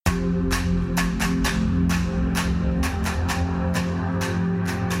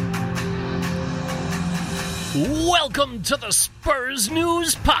Welcome to the Spurs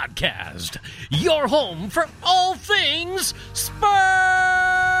News Podcast, your home for all things Spurs.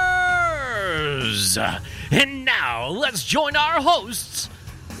 And now, let's join our hosts.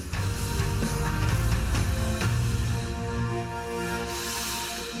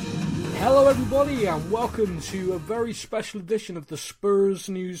 Hello everybody and welcome to a very special edition of the Spurs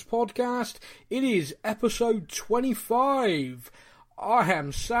News Podcast. It is episode 25. I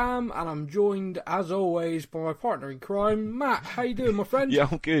am Sam, and I'm joined, as always, by my partner in crime, Matt. How you doing, my friend? Yeah,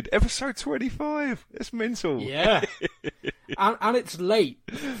 I'm good. Episode 25. It's mental. Yeah. and it's late.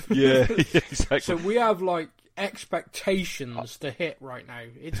 Yeah, exactly. So we have, expectations to hit right now.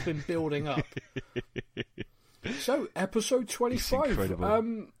 It's been building up. So, episode 25. It's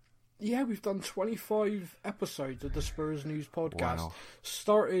incredible. Yeah, we've done 25 episodes of the Spurs News Podcast. Wow.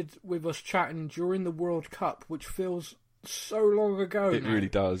 Started with us chatting during the World Cup, which feels so long ago It now. really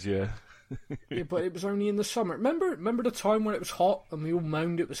does, yeah. Yeah, but it was only in the summer. Remember the time when it was hot and we all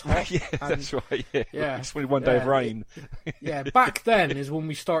moaned it was hot? Yeah, that's right, yeah. Yeah. It's only one day of rain. Yeah, back then is when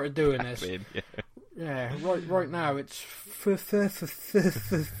we started doing this. Then, yeah. Yeah, right now it's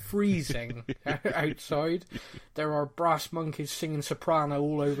freezing outside. There are brass monkeys singing soprano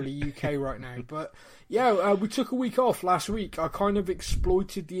all over the UK right now. But yeah, we took a week off last week. I kind of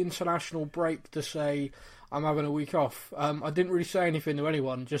exploited the international break to say I'm having a week off. I didn't really say anything to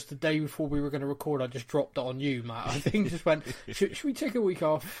anyone. Just the day before we were going to record, I just dropped it on you, Matt. I think just went, should we take a week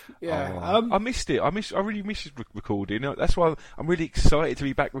off? Yeah. I missed it. I really missed recording. That's why I'm really excited to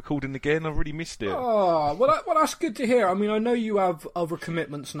be back recording again. I really missed it. Oh, well, that's good to hear. I mean, I know you have other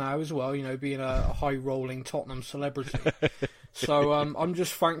commitments now as well, being a high-rolling Tottenham celebrity. So I'm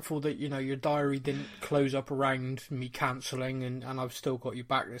just thankful that, your diary didn't close up around me cancelling and I've still got you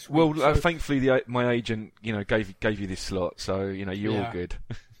back this week. Well, so, thankfully my agent, gave you this slot, so, you're all good.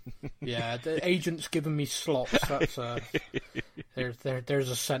 Yeah, the agent's given me slots. That's there's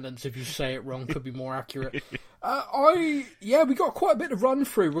a sentence, if you say it wrong, could be more accurate. We got quite a bit to run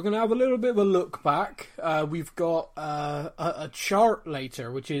through. We're going to have a little bit of a look back. We've got a chart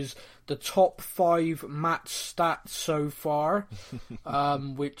later, which is the top 5 match stats so far,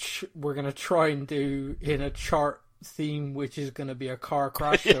 which we're going to try and do in a chart theme, which is going to be a car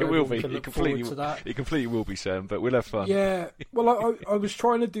crash. Yeah, it will be. It completely will be, Sam, but we'll have fun. Yeah, well, I was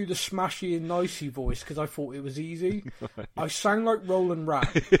trying to do the smashy and nicey voice because I thought it was easy. I sang like Roland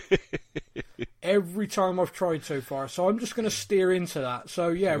Rat every time I've tried so far, so I'm just going to steer into that. So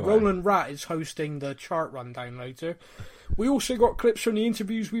yeah, right. Roland Rat is hosting the chart rundown later. We also got clips from the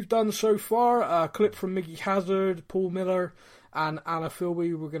interviews we've done so far. A clip from Mickey Hazard, Paul Miller, and Anna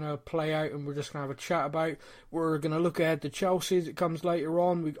Philby we're going to play out and we're just going to have a chat about. We're going to look ahead to Chelsea as it comes later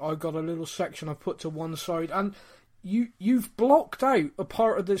on. I got a little section I've put to one side. And you've blocked out a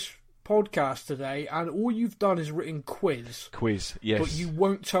part of this podcast today and all you've done is written quiz. Quiz, yes. But you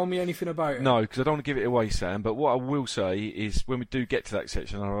won't tell me anything about it. No, because I don't want to give it away, Sam. But what I will say is when we do get to that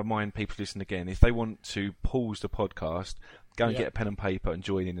section, I'll remind people to listen again. If they want to pause the podcast, go and get a pen and paper and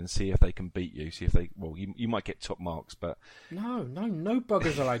join in and see if they can beat you. See if they, you might get top marks, but no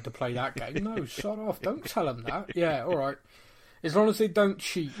bugger's allowed to play that game. No, sod off. Don't tell them that. Yeah, all right. As long as they don't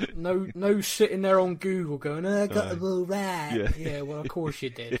cheat. No sitting there on Google going, I got the ball right. Yeah, well, of course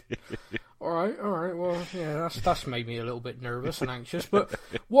you did. All right. Well, yeah, that's made me a little bit nervous and anxious. But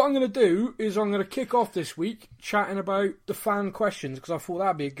what I'm going to do is I'm going to kick off this week chatting about the fan questions because I thought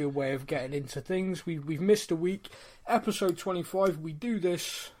that'd be a good way of getting into things. We've missed a week. Episode 25, we do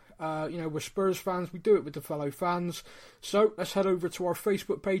this. We're Spurs fans. We do it with the fellow fans. So let's head over to our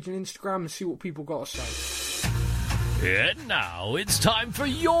Facebook page and Instagram and see what people got to say. And now it's time for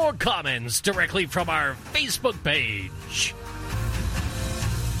your comments directly from our Facebook page.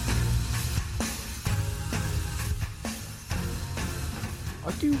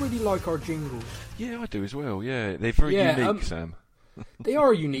 I do really like our jingles. Yeah, I do as well. Yeah, they're very unique, Sam. They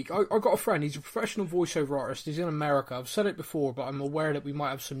are unique. I got a friend, he's a professional voiceover artist, he's in America. I've said it before, but I'm aware that we might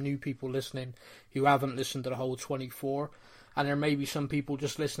have some new people listening who haven't listened to the whole 24. And there may be some people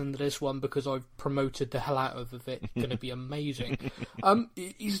just listening to this one because I've promoted the hell out of it. It's going to be amazing.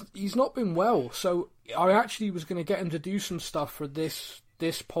 He's not been well, so I actually was going to get him to do some stuff for this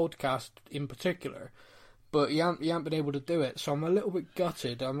podcast in particular, but he ain't been able to do it. So I'm a little bit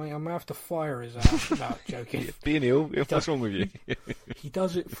gutted. I may have to fire his ass. Not joking. Being ill, what's wrong with you? He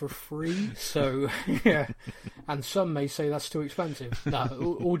does it for free, so yeah. And some may say that's too expensive.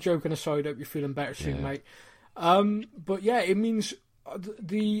 No, all joking aside, hope you're feeling better soon, mate. But yeah, it means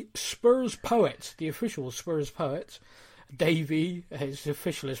the Spurs poet, the official Spurs poet, Davey. It's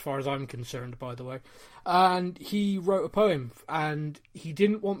official as far as I'm concerned, by the way. And he wrote a poem, and he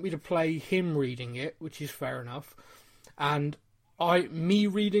didn't want me to play him reading it, which is fair enough. And me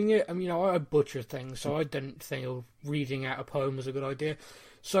reading it, I mean, I butcher things, so I didn't think reading out a poem was a good idea.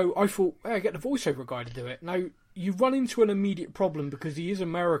 So I thought, hey, get the voiceover guy to do it. Now, you run into an immediate problem because he is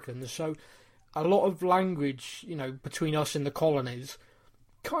American, so a lot of language, between us and the colonies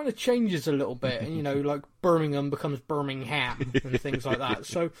kind of changes a little bit. And, like Birmingham becomes Birmingham and things like that.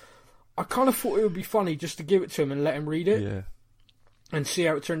 So I kind of thought it would be funny just to give it to him and let him read it and see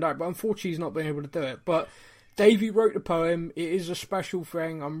how it turned out. But unfortunately, he's not been able to do it. But Davey wrote the poem. It is a special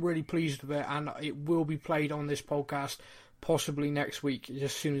thing. I'm really pleased with it, and it will be played on this podcast possibly next week,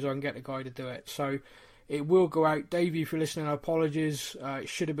 as soon as I can get the guy to do it. So it will go out. Davey, if you're listening, apologies. It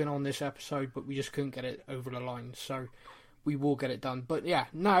should have been on this episode, but we just couldn't get it over the line. So we will get it done. But yeah,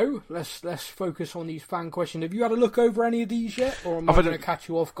 now let's focus on these fan questions. Have you had a look over any of these yet, or am I going to catch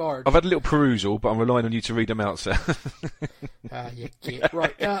you off guard? I've had a little perusal, but I'm relying on you to read them out, sir. You get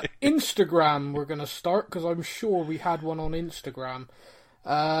right. Instagram, we're going to start because I'm sure we had one on Instagram.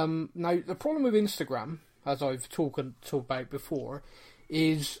 Now the problem with Instagram, as I've talked about before,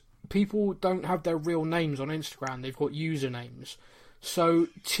 is people don't have their real names on Instagram. They've got usernames. So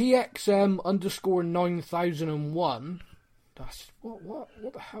TXM_9001. That's what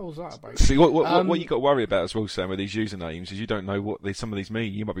the hell is that about? See, what you got to worry about as well, Sam, with these usernames is you don't know what some of these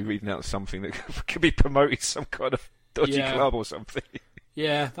mean. You might be reading out something that could be promoting some kind of dodgy club or something.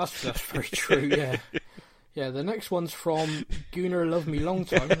 Yeah, that's very true. Yeah. Yeah, the next one's from Gunnar Love Me Long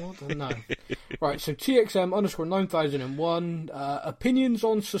Time. What? No. Right, so TXM_9001. Opinions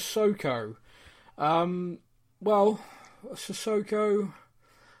on Sissoko. Well, Sissoko,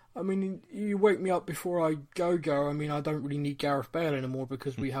 I mean, you wake me up before I go. I mean, I don't really need Gareth Bale anymore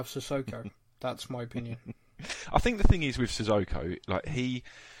because we have Sissoko. That's my opinion. I think the thing is with Sissoko, like the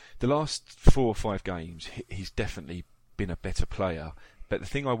last 4 or 5 games, he's definitely been a better player. But the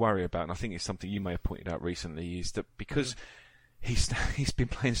thing I worry about, and I think it's something you may have pointed out recently, is that because he's been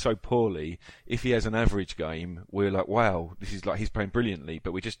playing so poorly, if he has an average game, we're like, wow, this is like he's playing brilliantly,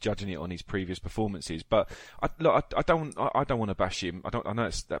 but we're just judging it on his previous performances. But I don't want to bash him. I know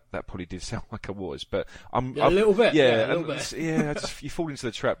that probably did sound like I was, but a little bit. Yeah, a little bit. You fall into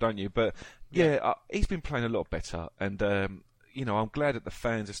the trap, don't you? But he's been playing a lot better, and I'm glad that the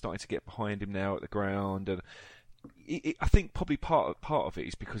fans are starting to get behind him now at the ground. And I think probably part of it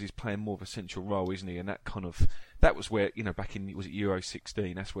is because he's playing more of a central role, isn't he? And that was where, back in, was it Euro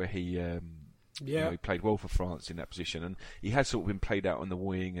 16? That's where he he played well for France in that position, and he has sort of been played out on the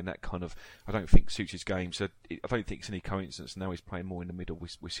wing, and that kind of, I don't think suits his game. So I don't think it's any coincidence now he's playing more in the middle.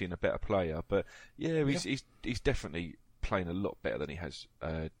 We're seeing a better player, but he's definitely playing a lot better than he has,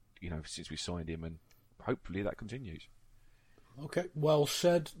 since we signed him, and hopefully that continues. Okay, well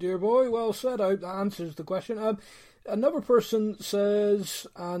said, dear boy, well said. I hope that answers the question. Another person says,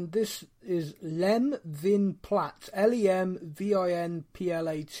 and this is Lem Vinplat, LEMVINPLAT,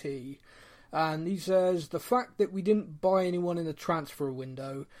 and he says, the fact that we didn't buy anyone in the transfer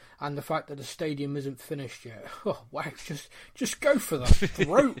window and the fact that the stadium isn't finished yet. Oh, wow, just go for the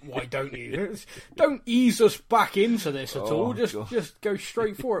throat, why don't you? Don't ease us back into this at all, just go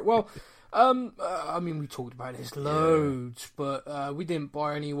straight for it. Well, I mean, we talked about this loads, but we didn't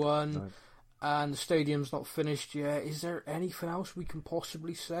buy anyone, and the stadium's not finished yet. Is there anything else we can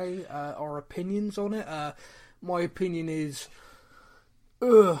possibly say? Our opinions on it? My opinion is,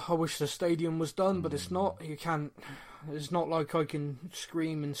 I wish the stadium was done, but it's not. You can't. It's not like I can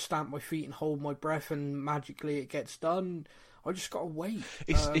scream and stamp my feet and hold my breath and magically it gets done. I just gotta wait.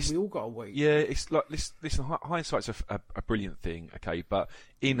 We all gotta wait. Yeah, it's like listen. Hindsight's a brilliant thing, okay. But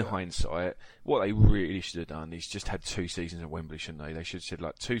in hindsight, what they really should have done is just had 2 seasons at Wembley, shouldn't they? They should have said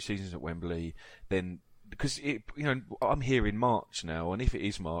like 2 seasons at Wembley. Then, because I'm here in March now, and if it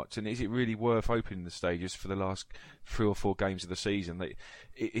is March, then is it really worth opening the stages for the last 3 or 4 games of the season?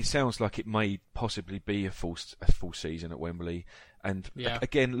 It sounds like it may possibly be a full season at Wembley. And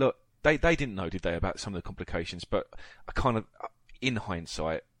again, look. They didn't know, did they, about some of the complications? But I kind of, in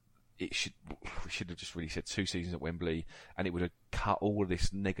hindsight, we should have just really said 2 seasons at Wembley, and it would have cut all of this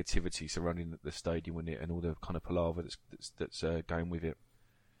negativity surrounding the stadium, wouldn't it, and all the kind of palaver that's going with it.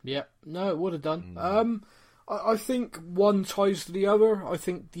 Yeah, no, it would have done. I think one ties to the other. I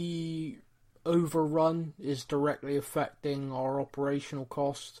think the overrun is directly affecting our operational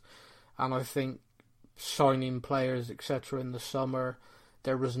costs, and I think signing players, etc., in the summer.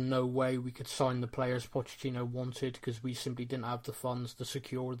 There was no way we could sign the players Pochettino wanted because we simply didn't have the funds to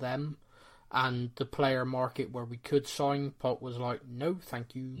secure them. And the player market where we could sign, Pot was like, no,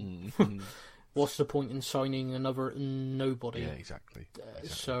 thank you. what's the point in signing another nobody? Yeah, exactly.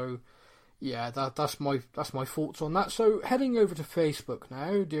 So, yeah, that's my thoughts on that. So, heading over to Facebook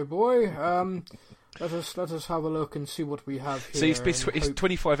now, dear boy. Let us have a look and see what we have here. See, it's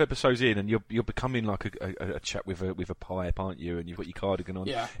 25 episodes in, and you're becoming like a chap with a pipe, aren't you? And you've got your cardigan on.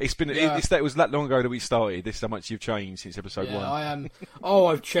 Yeah. It's been it was that long ago that we started. This is how much you've changed since episode 1. I am. Oh,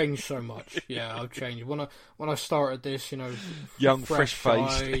 I've changed so much. Yeah, I've changed. When I started this, young,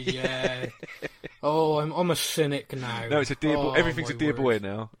 fresh-faced. Yeah. Oh, I'm a cynic now. No, it's a dear boy. Everything's a dear boy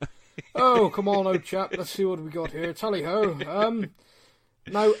now. Oh, come on, old chap. Let's see what we got here. Tally ho.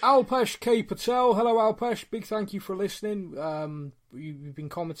 Now, Alpesh K. Patel. Hello, Alpesh. Big thank you for listening. You've been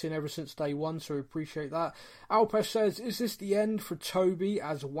commenting ever since day one, so we appreciate that. Alpesh says, is this the end for Toby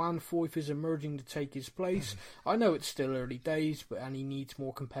as Juan Foyth is emerging to take his place? I know it's still early days, and he needs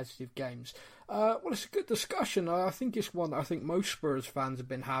more competitive games. Well, it's a good discussion. I think it's one that I think most Spurs fans have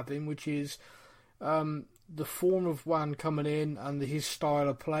been having, which is the form of Juan coming in and his style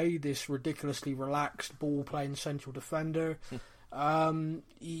of play, this ridiculously relaxed ball-playing central defender.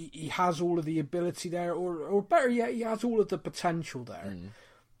 He has all of the ability there, or better yet, he has all of the potential there.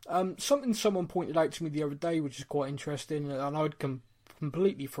 Something someone pointed out to me the other day, which is quite interesting, and I'd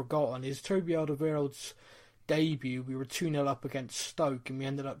completely forgotten, is Toby Alderweireld's debut. We were 2-0 up against Stoke, and we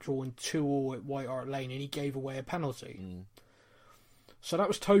ended up drawing 2-2 at White Hart Lane, and he gave away a penalty. So that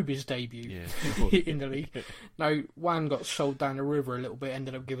was Toby's debut in the league. Now, Juan got sold down the river a little bit,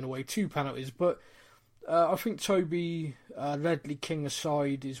 ended up giving away 2 penalties, but I think Toby, Ledley King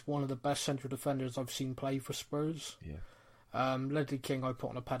aside, is one of the best central defenders I've seen play for Spurs. Yeah. Ledley King I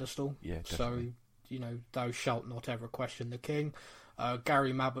put on a pedestal. Yeah, definitely. So, thou shalt not ever question the King.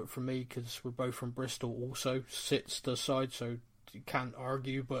 Gary Mabbott for me, because we're both from Bristol, also sits the side, so you can't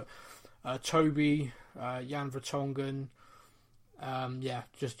argue. But Toby, Jan Vertonghen,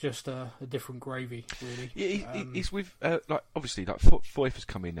 just a different gravy, really. Yeah, he's with obviously Foyth has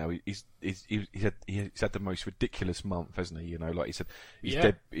come in now. He's had the most ridiculous month, hasn't he? Like he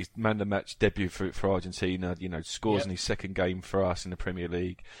said, his man of the match debut for Argentina. Scores in his second game for us in the Premier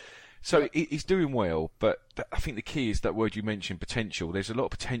League. So he's doing well, but I think the key is that word you mentioned, potential. There's a lot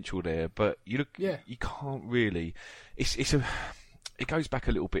of potential there, but you can't really. It goes back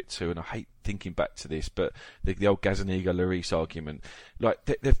a little bit to, and I hate thinking back to this, but the old Gazzaniga-Lloris argument. Like,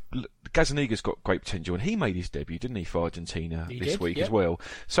 Gazzaniga's got great potential, and he made his debut, didn't he, for Argentina this week as well?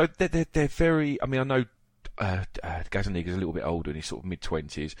 So they're very. I mean, I know Gazzaniga's a little bit older, and he's sort of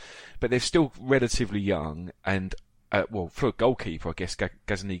mid-20s, but they're still relatively young. And for a goalkeeper, I guess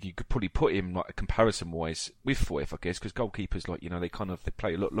Gazzaniga, you could probably put him like comparison-wise with Foyth, I guess, because goalkeepers they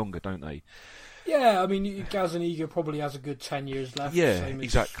play a lot longer, don't they? Yeah, I mean, Gazzaniga probably has a good 10 years left. Yeah,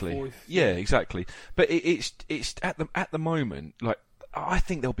 exactly. Yeah, exactly. But it's at the moment, like, I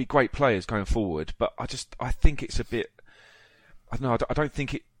think there'll be great players going forward, but I think it's a bit. I don't know. I don't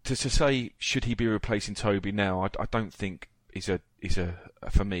think it to say should he be replacing Toby now. I don't think is a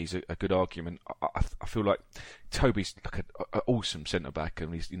for me is a good argument. I feel like Toby's like an awesome centre back,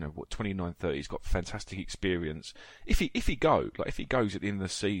 and he's 29, 30. He's got fantastic experience. If he goes at the end of the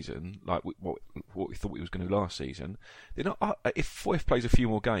season, like what we thought he was going to last season, then if Foyth plays a few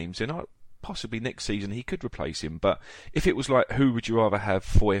more games, then possibly next season he could replace him. But if it was like, who would you rather have,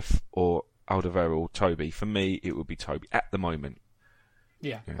 Foyth or Alderweireld or Toby? For me, it would be Toby at the moment.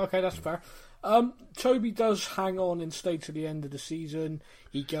 Yeah. Okay, that's fair. Toby does hang on and stay to the end of the season.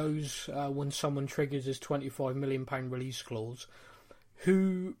 He goes when someone triggers his £25 million release clause.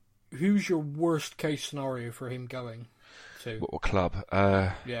 Who's your worst case scenario for him going to? What club?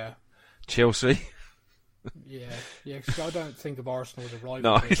 Yeah. Chelsea. Because I don't think of Arsenal as a rival.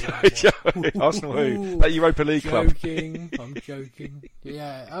 No, Arsenal who? That Europa League club. I'm joking.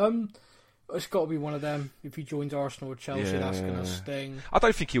 Yeah. It's got to be one of them. If he joins Arsenal or Chelsea, that's going to sting. I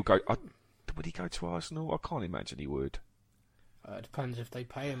don't think he'll go. Would he go to Arsenal? I can't imagine he would. It depends if they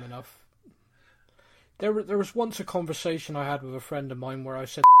pay him enough. There was once a conversation I had with a friend of mine where I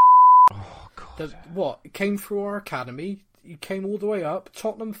said, "Oh God, it came through our academy. He came all the way up,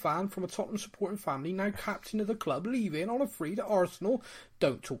 Tottenham fan from a Tottenham supporting family, now captain of the club, leaving on a free to Arsenal.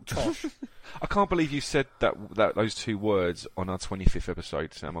 Don't talk tosh." I can't believe you said that those 2 words on our 25th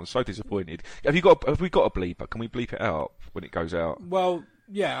episode, Sam. I'm so disappointed. Have we got a bleeper? Can we bleep it out when it goes out? Well,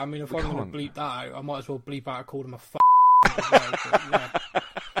 yeah. I mean, if I'm going to bleep that out, I might as well bleep out. I called him a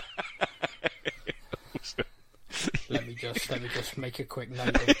Let me just make a quick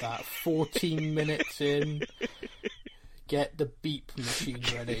note of that. 14 minutes in. Get the beep machine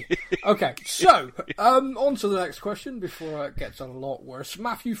ready. Okay, so, on to the next question before it gets a lot worse.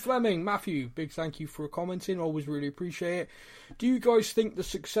 Matthew Fleming. Matthew, big thank you for commenting. Always really appreciate it. Do you guys think the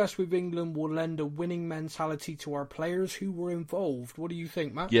success with England will lend a winning mentality to our players who were involved? What do you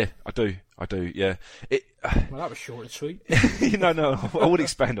think, Matt? Yeah, I do, yeah. Well, that was short and sweet. No, I would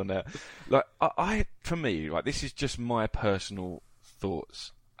expand on that. Like, for me, like, this is just my personal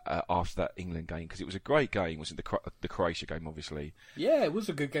thoughts. After that England game, because it was a great game, wasn't it? The Croatia game, obviously. Yeah, it was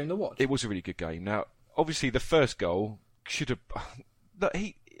a good game to watch. It was a really good game. Now, obviously, the first goal should have.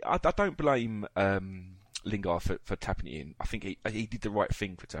 I don't blame Lingard for tapping it in. I think he did the right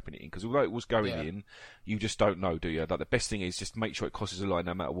thing for tapping it in, because although it was going in, you just don't know, do you? Like, the best thing is just make sure it crosses the line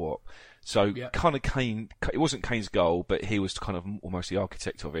no matter what. So kind of Kane, it wasn't Kane's goal, but he was kind of almost the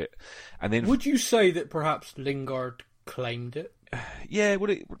architect of it. And then, would you say that perhaps Lingard claimed it? Yeah,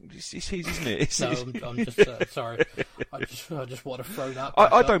 well, it's his, isn't it? I'm just sorry. I just want to throw that.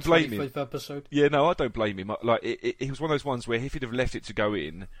 I don't blame him. Episode. Yeah, no, I don't blame him. Like, it was one of those ones where if he'd have left it to go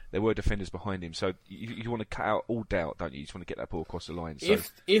in, there were defenders behind him. So you want to cut out all doubt, don't you? You just want to get that ball across the line. So.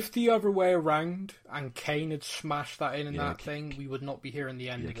 If the other way around and Kane had smashed that in that thing, we would not be hearing the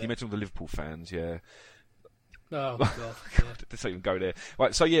end of it. Can you imagine all the Liverpool fans? Yeah. Oh God! Yeah. Let's not even go there.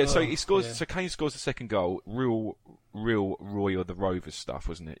 Right, so so he scores. Yeah. So Kane scores the second goal. Real Roy or the Rovers stuff,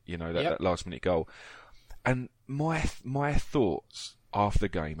 wasn't it? You know, that last minute goal. And my thoughts after the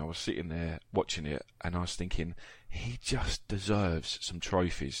game, I was sitting there watching it, and I was thinking, he just deserves some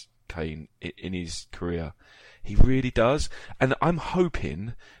trophies, Kane, in his career. He really does. And I'm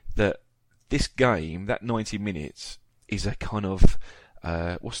hoping that this game, that 90 minutes, is a kind of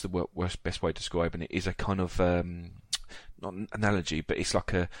what's the best way of describing it? Is a kind of not an analogy, but it's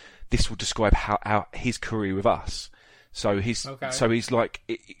like this will describe how his career with us. So he's like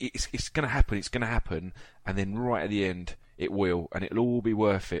it's going to happen. It's going to happen, and then right at the end it will, and it'll all be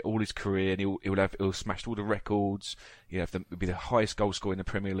worth it. All his career, and he'll smashed all the records. He'll be the highest goal scorer in the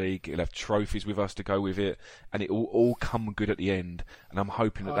Premier League. He'll have trophies with us to go with it, and it will all come good at the end. And I'm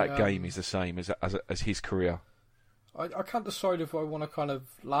hoping that game is the same as his career. I can't decide if I want to kind of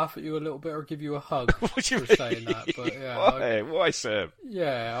laugh at you a little bit or give you a hug for saying that. But yeah, why, Seb?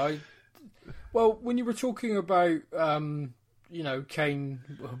 Yeah, well, when you were talking about Kane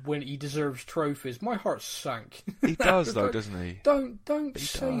when he deserves trophies, my heart sank. He does though, doesn't he? Don't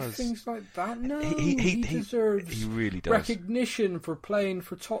say things like that. No, he deserves. He really does recognition for playing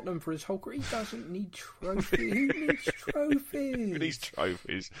for Tottenham for his whole career. He doesn't need trophies. Who needs trophies? He needs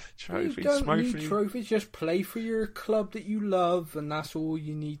trophies. You don't need trophies. Just play for your club that you love, and that's all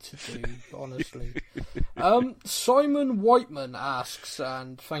you need to do. Honestly. Simon Whiteman asks,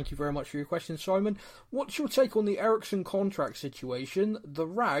 and thank you very much for your question, Simon. What's your take on the Eriksen contract situation? The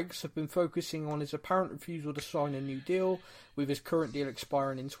Rags have been focusing on his apparent refusal to sign a new deal, with his current deal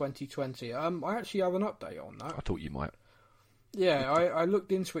expiring in 2020. I actually have an update on that. I thought you might. Yeah, I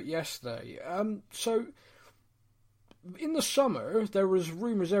looked into it yesterday. So, in the summer, there was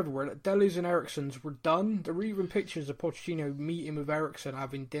rumours everywhere that Dele's and Eriksen's were done. There were even pictures of Pochettino meeting with Eriksen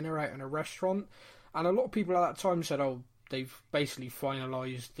having dinner out in a restaurant. And a lot of people at that time said, they've basically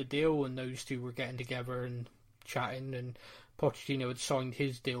finalised the deal, and those two were getting together and chatting, and Pochettino had signed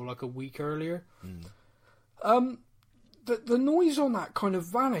his deal like a week earlier. The noise on that kind of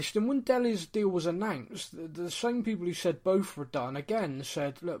vanished, and when Dele's deal was announced, the same people who said both were done again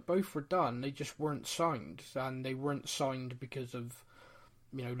said, look, both were done, they just weren't signed, and they weren't signed because of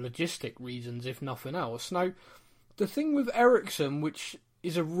logistic reasons, if nothing else. Now, the thing with Eriksen, which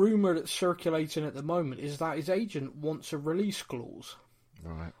is a rumour that's circulating at the moment, is that his agent wants a release clause.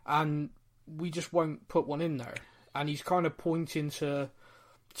 Right. And we just won't put one in there. And he's kind of pointing to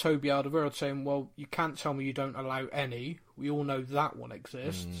Toby Alderweireld saying, well, you can't tell me you don't allow any. We all know that one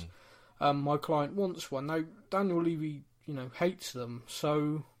exists. My client wants one. Now, Daniel Levy, hates them.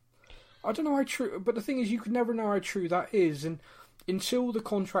 So, I don't know how true... But the thing is, you can never know how true that is. And until the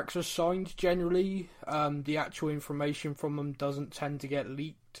contracts are signed, generally, the actual information from them doesn't tend to get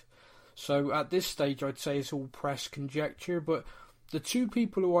leaked. So at this stage, I'd say it's all press conjecture, but the two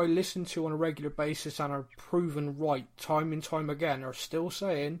people who I listen to on a regular basis and are proven right time and time again are still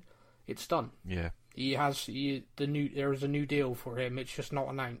saying it's done. Yeah. There is a new deal for him, it's just not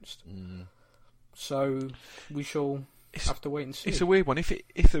announced. So we shall... have to wait and see. It's a weird one. If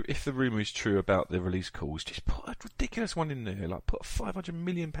the rumour is true about the release calls, just put a ridiculous one in there, like put a £500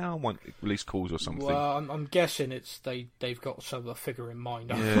 million one release calls or something. Well, I'm guessing they've got a figure in mind,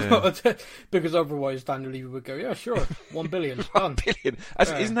 yeah. Because otherwise Daniel Levy would go, yeah, sure, 1 billion, done. 1 billion.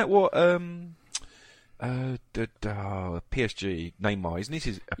 Isn't that what PSG Neymar? Isn't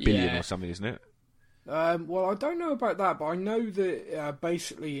this a billion or something? Isn't it? Well, I don't know about that, but I know that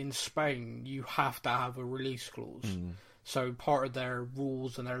basically in Spain you have to have a release clause. So part of their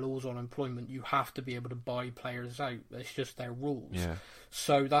rules and their laws on employment, you have to be able to buy players out. It's just their rules. Yeah.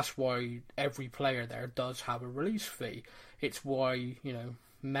 So that's why every player there does have a release fee. It's why,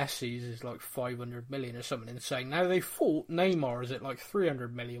 Messi's is like 500 million or something insane. Now they thought Neymar's at like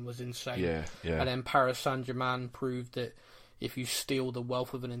 300 million was insane. Yeah. And then Paris Saint-Germain proved that if you steal the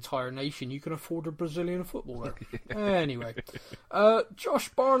wealth of an entire nation, you can afford a Brazilian footballer. Anyway, Josh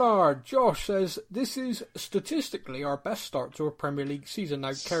Barnard. Josh says, this is statistically our best start to a Premier League season.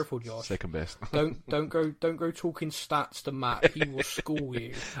 Now, careful, Josh. Second best. Don't go talking stats to Matt. He will school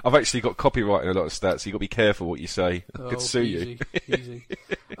you. I've actually got copyright in a lot of stats, so you've got to be careful what you say. I could sue you. Easy.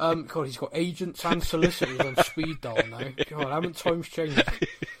 God, he's got agents and solicitors on speed dial now. God, haven't times changed?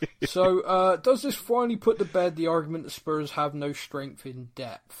 So, does this finally put to bed the argument that Spurs have no strength in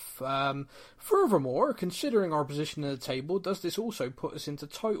depth? Furthermore, considering our position in the table, does this also put us into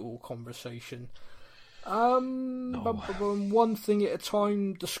title conversation? One thing at a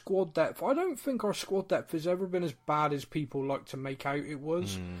time, the squad depth. I don't think our squad depth has ever been as bad as people like to make out it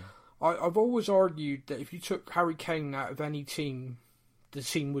was. I've always argued that if you took Harry Kane out of any team, the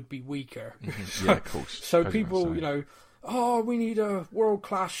team would be weaker. Yeah, of course. So people, we need a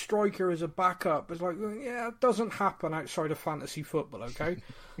world-class striker as a backup. It's like, yeah, it doesn't happen outside of fantasy football, okay?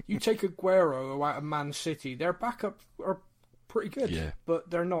 You take Aguero out of Man City, their backups are pretty good, but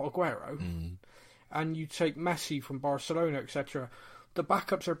they're not Aguero. And you take Messi from Barcelona, etc. The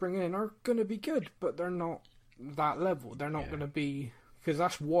backups they're bringing in are going to be good, but they're not that level. They're not going to be... Because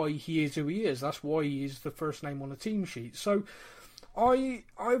that's why he is who he is. That's why he is the first name on the team sheet. So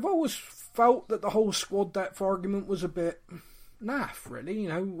I've always felt that the whole squad depth argument was a bit naff, really.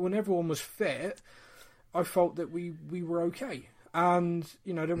 When everyone was fit, I felt that we were okay. And,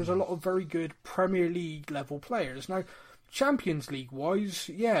 there was a lot of very good Premier League level players. Now, Champions League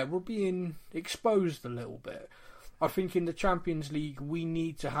wise, we're being exposed a little bit. I think in the Champions League, we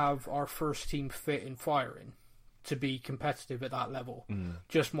need to have our first team fit and firing to be competitive at that level.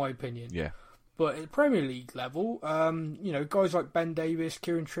 Just my opinion. Yeah. But at Premier League level, guys like Ben Davis,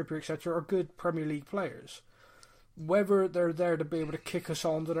 Kieran Trippier, etc. are good Premier League players. Whether they're there to be able to kick us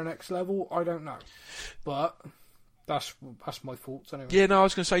on to the next level, I don't know. But that's my thoughts anyway. Yeah, no, I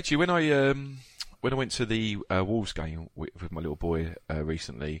was going to say to you, when I went to the Wolves game with my little boy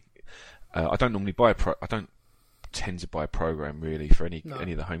recently, I don't normally I don't tend to buy a programme really for any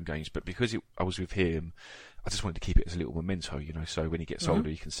of the home games, but because I was with him, I just wanted to keep it as a little memento, so when he gets older,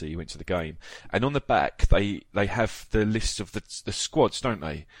 you can see he went to the game. And on the back, they have the lists of the squads, don't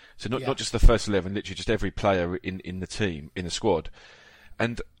they? So not just the first 11, literally just every player in the team, in the squad.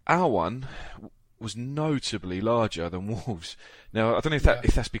 And our one was notably larger than Wolves. Now, I don't know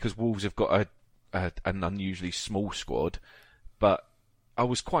if that's because Wolves have got an unusually small squad, but I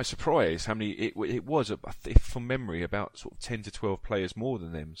was quite surprised how many it was, from memory, about sort of 10 to 12 players more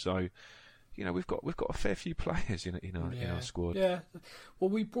than them. So, we've got a fair few players in our squad. Yeah, well,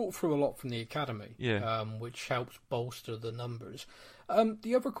 we brought through a lot from the academy, which helps bolster the numbers.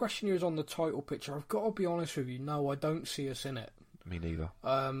 The other question here is on the title picture. I've got to be honest with you. No, I don't see us in it. Me neither.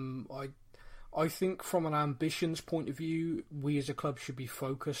 I think from an ambitions point of view, we as a club should be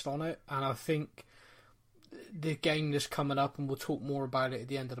focused on it, and I think the game that's coming up, and we'll talk more about it at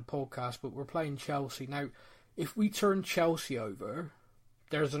the end of the podcast, but we're playing Chelsea. Now, if we turn Chelsea over,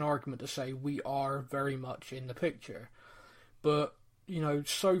 there's an argument to say we are very much in the picture. But,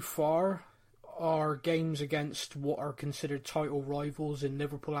 so far, our games against what are considered title rivals in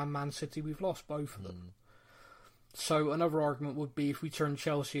Liverpool and Man City, we've lost both of them. So another argument would be if we turn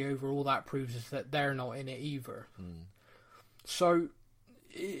Chelsea over, all that proves is that they're not in it either. So,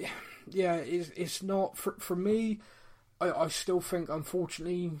 it's not... For me, I still think,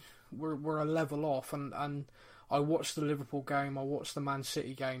 unfortunately, we're a level off, and I watched the Liverpool game, I watched the Man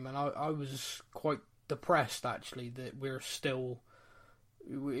City game, and I was quite depressed, actually, that we're still...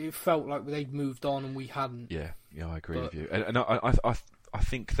 It felt like they'd moved on and we hadn't. Yeah, I agree with you. And I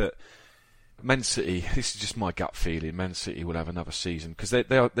think that Man City, this is just my gut feeling, Man City will have another season, because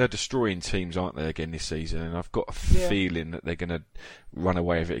they're destroying teams, aren't they, again this season, and I've got a feeling that they're going to run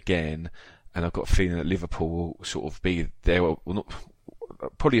away with it again, and I've got a feeling that Liverpool will sort of be there,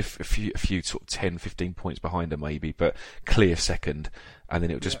 probably a few sort of 10, 15 points behind them maybe, but clear second, and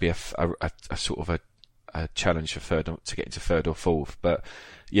then it'll just be a sort of a challenge for third, to get into third or fourth. But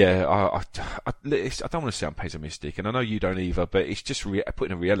I don't want to sound pessimistic, and I know you don't either, but it's just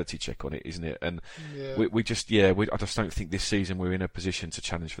putting a reality check on it, isn't it? And I just don't think this season we're in a position to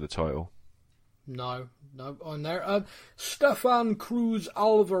challenge for the title. No, on there. Stefan Cruz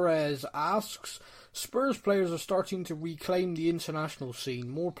Alvarez asks, Spurs players are starting to reclaim the international scene.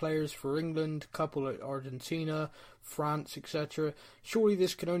 More players for England, couple at Argentina, France, etc. Surely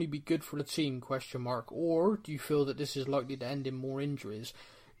this can only be good for the team, ? Or do you feel that this is likely to end in more injuries?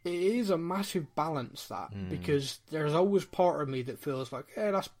 It is a massive balance, that, because there's always part of me that feels like,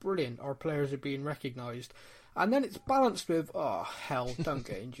 hey, that's brilliant, our players are being recognised. And then it's balanced with, oh, hell, don't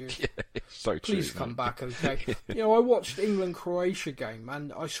get injured. So Please true, come back, okay? I watched England-Croatia game,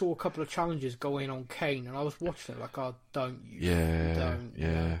 and I saw a couple of challenges going on Kane, and I was watching it like, oh, don't you? Don't.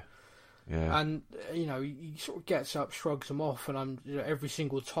 Yeah. And, he sort of gets up, shrugs them off, and every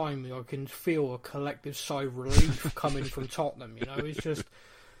single time I can feel a collective sigh of relief coming from Tottenham, It's just...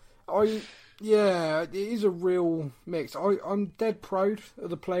 it is a real mix. I'm dead proud of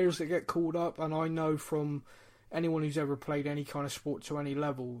the players that get called up, and I know from anyone who's ever played any kind of sport to any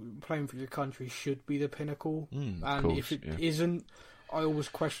level, playing for your country should be the pinnacle. And if it isn't, I always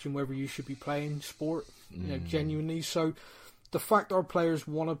question whether you should be playing sport, genuinely. So the fact our players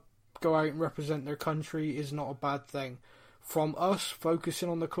want to go out and represent their country is not a bad thing. From us focusing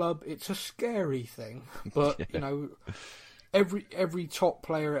on the club, it's a scary thing. But, Every top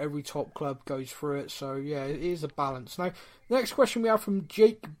player at every top club goes through it, so yeah, it is a balance. Now, next question we have from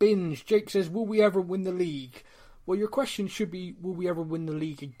Jake Binge. Jake says, will we ever win the league? Well, your question should be, will we ever win the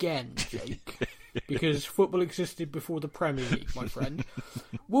league again, Jake? Because football existed before the Premier League, my friend.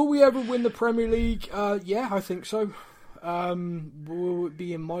 Will we ever win the Premier League? Yeah, I think so. Will it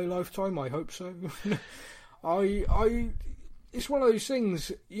be in my lifetime? I hope so. It's one of those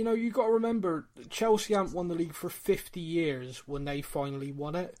things, you got to remember, Chelsea haven't won the league for 50 years when they finally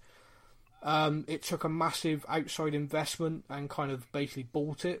won it. It took a massive outside investment and kind of basically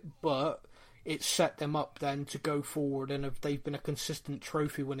bought it, but it set them up then to go forward, and they've been a consistent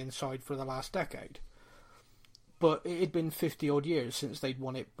trophy-winning side for the last decade. But it had been 50-odd years since they'd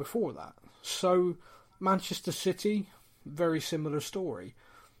won it before that. So, Manchester City, very similar story.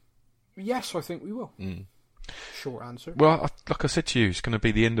 Yes, I think we will. Short answer. Well, like I said to you, it's going to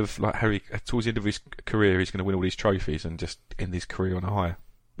be the end of Harry. Towards the end of his career, he's going to win all these trophies and just end his career on a high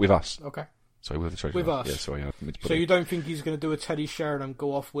with us. Okay. Sorry, with the trophies. With us. Yeah, sorry. So you don't think he's going to do a Teddy Sheringham,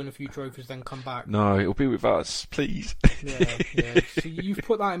 go off, win a few trophies, then come back? No, it'll be with us, please. Yeah. See, you've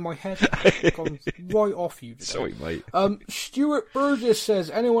put that in my head. Gone right off you today. Sorry, mate. Stuart Burgess says,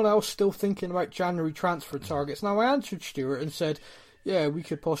 anyone else still thinking about January transfer targets? Now, I answered Stuart and said, yeah, we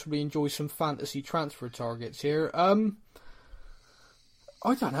could possibly enjoy some fantasy transfer targets here.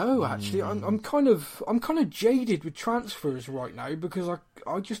 I don't know, actually. I'm kind of jaded with transfers right now because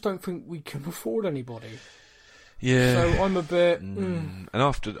I just don't think we can afford anybody. Yeah. So I'm a bit. And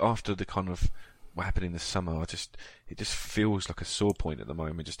after the kind of what happened in the summer, it just feels like a sore point at the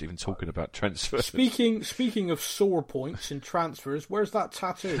moment. Just even talking about transfers. Speaking of sore points and transfers, where's that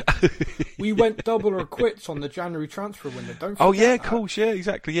tattoo? We went double or quits on the January transfer window. Don't forget of that. course, yeah,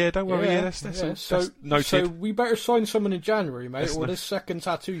 exactly, yeah. Don't worry, that's all. So, noted. So we better sign someone in January, mate, this second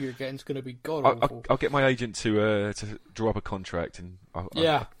tattoo you're getting is going to be god awful. I'll get my agent to draw up a contract and I'll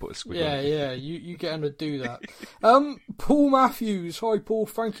put a squiggle. Yeah. You get him to do that. Paul Matthews, hi Paul.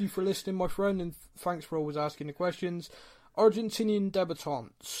 Thank you for listening, my friend, and thanks for always asking the questions. Argentinian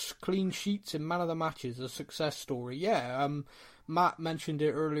debutants, clean sheets in man of the matches, a success story. Yeah, Matt mentioned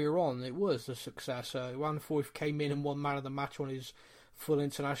it earlier on. It was a success. Juan Foyth came in and won man of the match on his full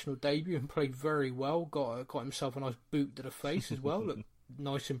international debut and played very well. Got himself a nice boot to the face as well. Looked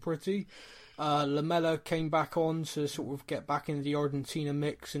nice and pretty. Lamela came back on to sort of get back into the Argentina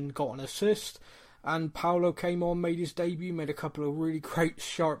mix and got an assist. And Paulo came on, made his debut, made a couple of really great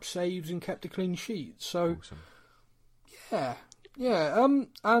sharp saves and kept a clean sheet. So, awesome. Yeah.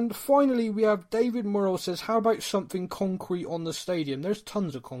 And finally we have David Murrow says, how about something concrete on the stadium? There's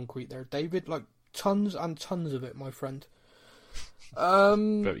tons of concrete there, David. Like, tons and tons of it, my friend.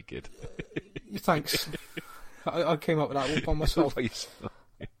 Very good. Thanks. I came up with that all by myself.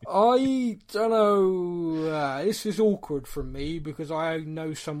 I don't know. This is awkward for me because I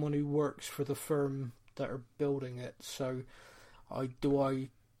know someone who works for the firm that are building it. So, do I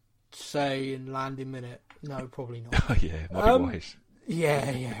say and land him in it? No, probably not. Oh yeah, might be wise.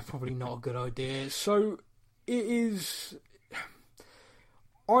 Yeah, probably not a good idea. So it is.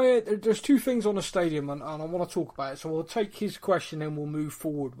 There's two things on the stadium, and I want to talk about it. So I'll take his question and we'll move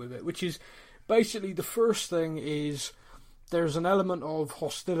forward with it. Which is basically the first thing is there's an element of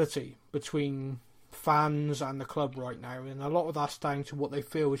hostility between fans and the club right now, and a lot of that's down to what they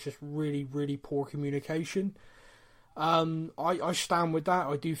feel is just really, really poor communication. I stand with that.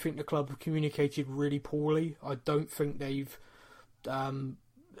 I do think the club have communicated really poorly. I don't think they've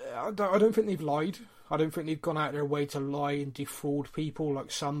I don't think they've lied. I don't think they've gone out of their way to lie and defraud people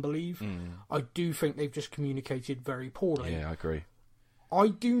like some believe. I do think they've just communicated very poorly. Yeah, I agree. I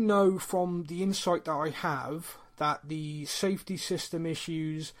do know from the insight that I have that the safety system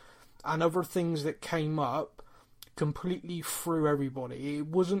issues and other things that came up completely threw everybody. It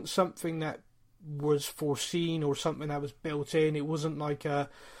wasn't something that was foreseen or something that was built in. It wasn't like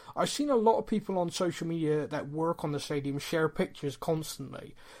I've seen a lot of people on social media that work on the stadium share pictures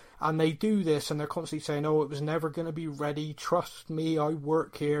constantly. And they do this, and they're constantly saying, "Oh, it was never going to be ready. Trust me, I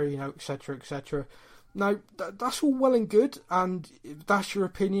work here," etc., etc. Now, that's all well and good, and if that's your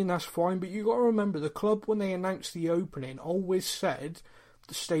opinion, that's fine. But you got to remember, the club, when they announced the opening, always said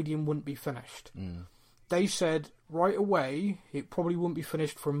the stadium wouldn't be finished. They said right away it probably wouldn't be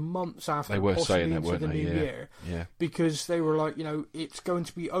finished for months after, they were possibly saying that, into weren't the they? new year, because they were like, it's going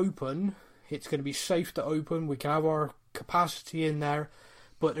to be open, it's going to be safe to open. We can have our capacity in there.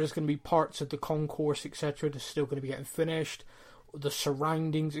 But there's going to be parts of the concourse, etc., that's still going to be getting finished, the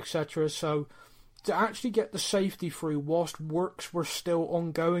surroundings, etc. So to actually get the safety through whilst works were still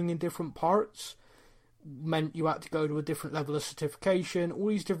ongoing in different parts meant you had to go to a different level of certification, all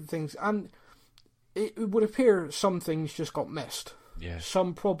these different things. And it would appear some things just got missed. Yeah.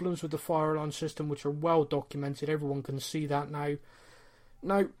 Some problems with the fire alarm system, which are well documented, everyone can see that now.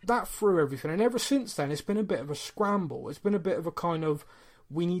 Now, that threw everything. And ever since then, it's been a bit of a scramble. It's been a bit of a kind of,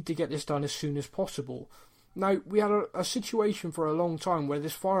 we need to get this done as soon as possible. Now, we had a situation for a long time where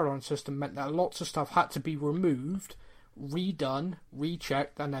this fire alarm system meant that lots of stuff had to be removed, redone,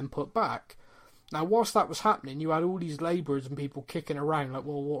 rechecked, and then put back. Now, whilst that was happening, you had all these labourers and people kicking around like,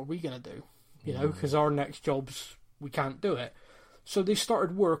 well, what are we going to do? Because our next jobs, we can't do it. So they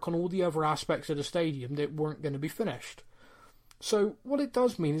started work on all the other aspects of the stadium that weren't going to be finished. So what it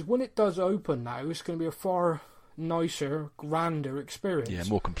does mean is when it does open now, it's going to be a far nicer, grander experience. Yeah,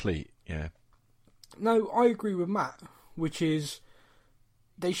 more complete, yeah. Now, I agree with Matt, which is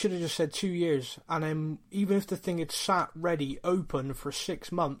they should have just said 2 years, and then even if the thing had sat ready, open for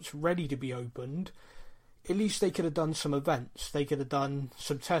 6 months, ready to be opened, at least they could have done some events. They could have done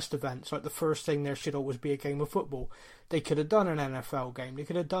some test events. Like the first thing there should always be a game of football. They could have done an NFL game. They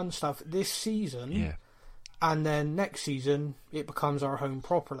could have done stuff this season, and then next season it becomes our home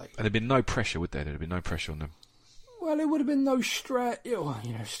properly. And there'd been no pressure, would there? There'd been no pressure on them. Well, it would have been no stress.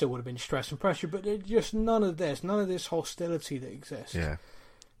 Still would have been stress and pressure, but just none of this hostility that exists. Yeah.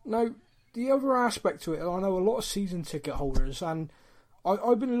 Now, the other aspect to it, I know a lot of season ticket holders, and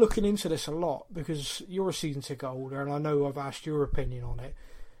I've been looking into this a lot because you're a season ticket holder, and I know I've asked your opinion on it.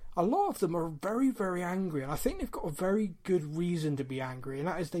 A lot of them are very, very angry, and I think they've got a very good reason to be angry, and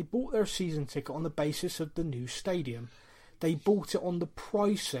that is they bought their season ticket on the basis of the new stadium. They bought it on the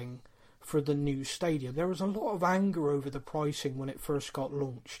pricing for the new stadium. There was a lot of anger over the pricing when it first got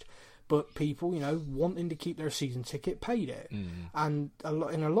launched, but people, wanting to keep their season ticket paid it. And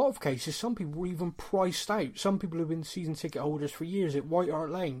in a lot of cases, some people were even priced out. Some people who've been season ticket holders for years at White Hart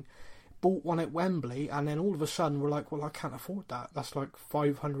Lane bought one at Wembley, and then all of a sudden were like, well, I can't afford that. That's like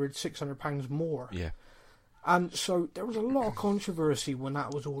 £500-600 more. Yeah. And so there was a lot of controversy when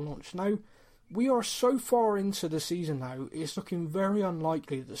that was all launched. Now, we are so far into the season now, it's looking very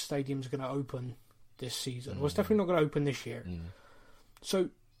unlikely that the stadium's going to open this season. Well, it's definitely not going to open this year.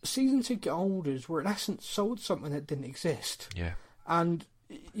 So season ticket holders were in essence sold something that didn't exist. Yeah. And,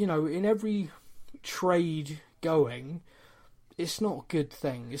 in every trade going, it's not a good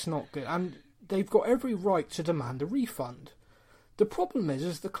thing. It's not good. And they've got every right to demand a refund. The problem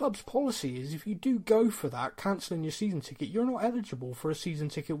is the club's policy is if you do go for that, cancelling your season ticket, you're not eligible for a season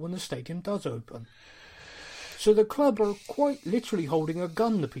ticket when the stadium does open. So the club are quite literally holding a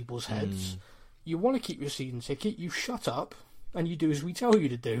gun to people's heads. You want to keep your season ticket, you shut up, and you do as we tell you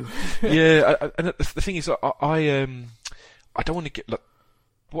to do. Yeah, and the thing is, I don't want to get... Look,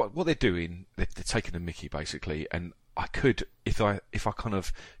 what they're doing, they're taking a mickey, basically, and I could, if I kind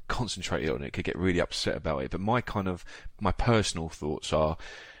of concentrated on it, could get really upset about it. But my personal thoughts are,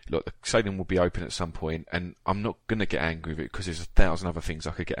 look, the stadium will be open at some point, and I'm not going to get angry with it because there's 1,000 other things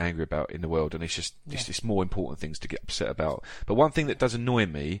I could get angry about in the world, and it's just more important things to get upset about. But one thing that does annoy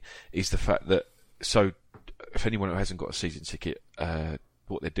me is the fact that, so if anyone who hasn't got a season ticket,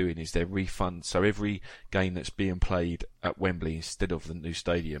 what they're doing is they're refund. So every game that's being played at Wembley instead of the new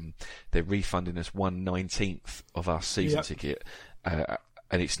stadium, they're refunding us 1/19 of our season ticket, and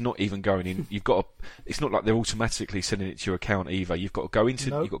it's not even going in. You've got to, it's not like they're automatically sending it to your account either. You've got to go into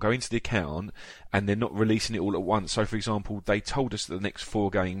the account, and they're not releasing it all at once. So, for example, they told us that the next 4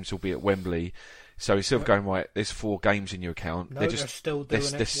 games will be at Wembley. So instead of going, right, there's 4 games in your account, they're still doing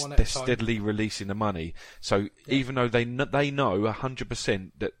it one at a time. Steadily releasing the money. So even though they know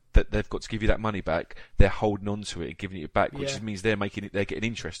 100% that they've got to give you that money back, they're holding on to it and giving it back, which means they're getting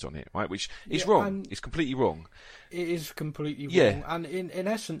interest on it, right? Which is wrong. It's completely wrong. It is completely wrong. And in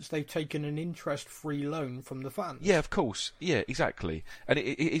essence, they've taken an interest-free loan from the fans. Yeah, of course. Yeah, exactly. And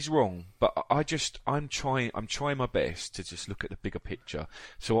it is wrong. But I'm trying my best to just look at the bigger picture.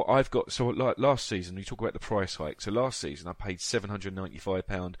 So like last season, we talk about the price hike. So last season, I paid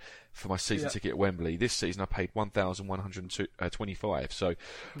 £795 for my season ticket at Wembley. This season, I paid £1,125. So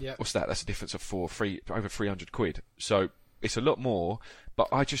what's that? That's a difference of over £300. So it's a lot more. But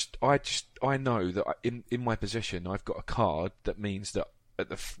I know that in my possession, I've got a card that means that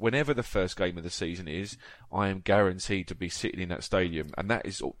whenever the first game of the season is, I am guaranteed to be sitting in that stadium, and that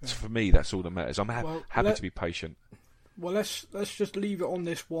is for me. That's all that matters. I'm happy to be patient. Well, let's just leave it on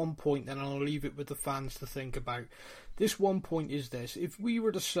this one point, then I'll leave it with the fans to think about. This one point is this: if we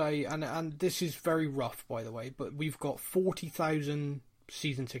were to say, and this is very rough, by the way, but we've got 40,000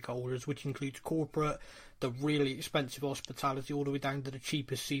 season ticket holders, which includes corporate, the really expensive hospitality, all the way down to the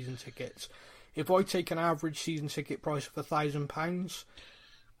cheapest season tickets. If I take an average season ticket price of £1,000,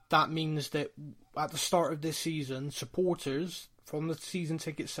 that means that at the start of this season, supporters from the season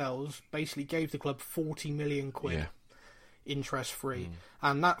ticket sales basically gave the club 40 million quid interest free,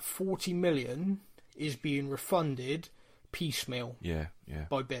 and that 40 million is being refunded piecemeal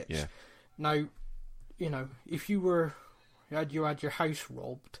by bits. Yeah. Now, if you had your house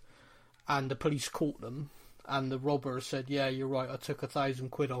robbed and the police caught them and the robber said, yeah, you're right, I took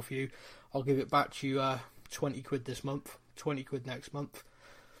 £1,000 off you, I'll give it back to you 20 quid this month, 20 quid next month.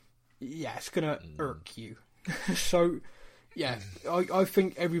 Yeah, it's going to irk you. So, yeah, I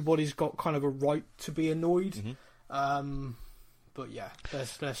think everybody's got kind of a right to be annoyed. But yeah,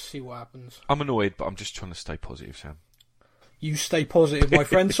 let's see what happens. I'm annoyed, but I'm just trying to stay positive, Sam. You stay positive, my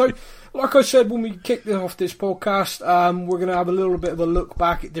friend. So, like I said, when we kicked off this podcast, we're going to have a little bit of a look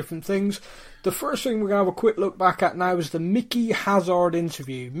back at different things. The first thing we're going to have a quick look back at now is the Mickey Hazard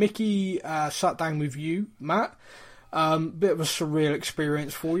interview. Mickey sat down with you, Matt. Bit of a surreal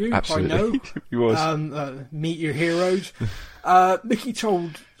experience for you, absolutely. I know. He was. Meet your heroes. Mickey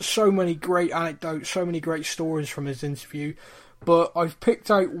told so many great anecdotes, so many great stories from his interview, but I've picked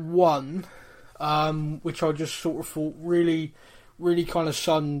out one which I just sort of thought really kind of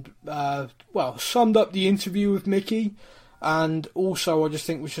summed up the interview with Mickey, and also I just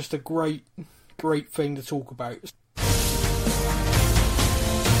think was just a great thing to talk about.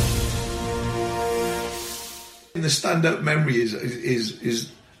 The standout memory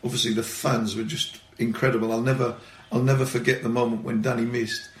is obviously the fans were just incredible. I'll never forget the moment when Danny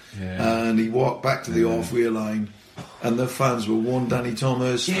missed, and he walked back to the halfway line, and the fans were one Danny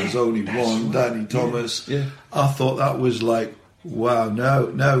Thomas. There's only one Danny Thomas. I thought that was like, wow.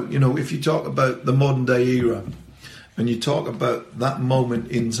 Now if you talk about the modern day era, and you talk about that moment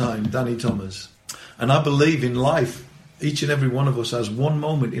in time, Danny Thomas, and I believe in life, each and every one of us has one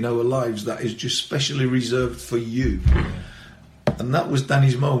moment in our lives that is just specially reserved for you. And that was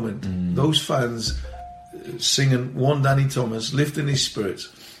Danny's moment. Those fans singing one Danny Thomas, lifting his spirits.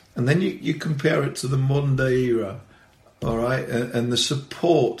 And then you compare it to the modern day era, all right? And the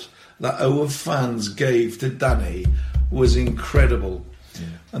support that our fans gave to Danny was incredible.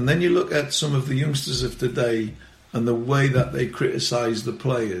 And then you look at some of the youngsters of today and the way that they criticise the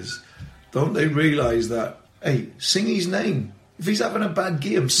players. Don't they realise that, hey, sing his name. If he's having a bad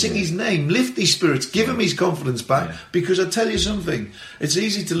game, sing his name, lift his spirits, give him his confidence back. Because I tell you something, it's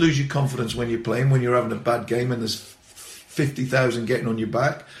easy to lose your confidence when you're playing, when you're having a bad game and there's 50,000 getting on your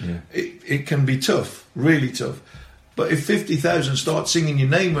back. It can be tough, really tough. But if 50,000 start singing your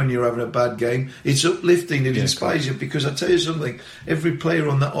name when you're having a bad game, it's uplifting, it inspires you. Because I tell you something, every player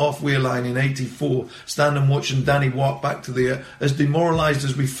on that halfway line in 84, standing watching Danny walk back to the as demoralised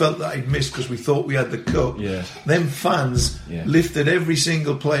as we felt that he'd missed because we thought we had the cup, them fans lifted every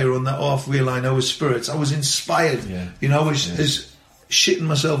single player on that halfway line, our spirits. I was inspired, as shitting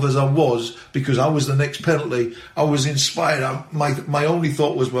myself as I was, because I was the next penalty. I was inspired. My only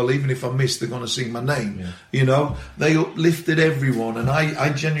thought was, well, even if I miss, they're going to sing my name. They uplifted everyone, and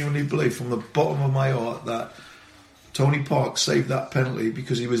I genuinely believe from the bottom of my heart that Tony Parks saved that penalty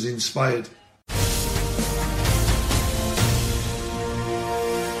because he was inspired.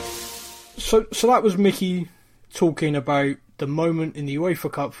 So that was Mickey talking about the moment in the UEFA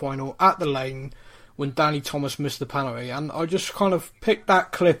Cup final at the Lane when Danny Thomas missed the penalty, and I just kind of picked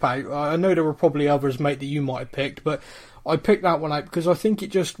that clip out. I know there were probably others, mate, that you might have picked, but I picked that one out because I think it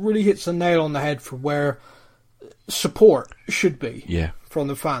just really hits the nail on the head for where support should be from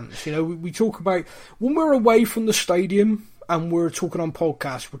the fans. You know, we talk about when we're away from the stadium and we're talking on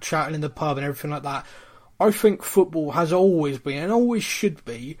podcasts, we're chatting in the pub and everything like that. I think football has always been, and always should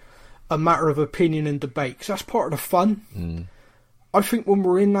be, a matter of opinion and debate, because that's part of the fun. I think when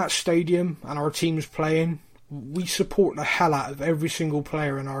we're in that stadium and our team's playing, we support the hell out of every single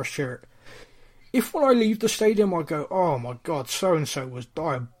player in our shirt. If when I leave the stadium I go, oh my God, so-and-so was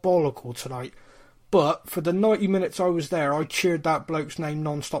diabolical tonight, but for the 90 minutes I was there, I cheered that bloke's name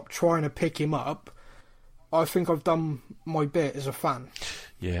non-stop trying to pick him up, I think I've done my bit as a fan.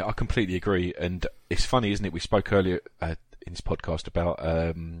 Yeah, I completely agree. And it's funny, isn't it? We spoke earlier in this podcast about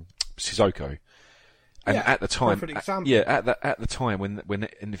Sissoko. And at the time, at the time when the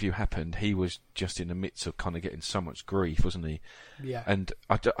interview happened, he was just in the midst of kind of getting so much grief, wasn't he? Yeah. And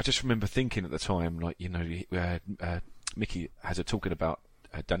I just remember thinking at the time, like, you know, Mickey has it talking about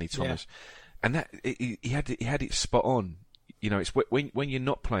Danny Thomas, and that he had it spot on. You know, it's when you're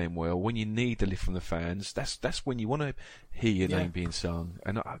not playing well, when you need the lift from the fans, that's when you want to hear your name being sung.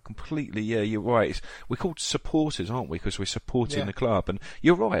 And I completely, you're right. We're called supporters, aren't we? Because we're supporting the club. And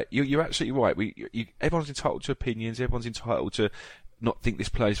you're right. You're absolutely right. Everyone's entitled to opinions. Everyone's entitled to not think this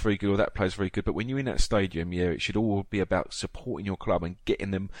player's very good or that player's very good. But when you're in that stadium, it should all be about supporting your club and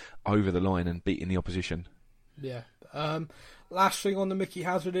getting them over the line and beating the opposition. Yeah. Last thing on the Mickey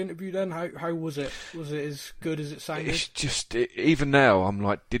Hazard interview then, how was it? Was it as good as it sounded? It's just, even now, I'm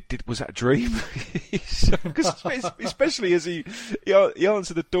like, was that a dream? Especially as he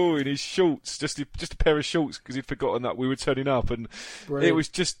answered the door in his shorts, just a pair of shorts, because he'd forgotten that we were turning up, and Brilliant. It was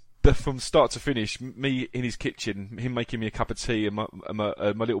just from start to finish, me in his kitchen, him making me a cup of tea, and my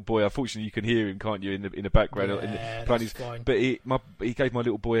little boy. Unfortunately, you can hear him, can't you, in the background? That's fine. But he gave my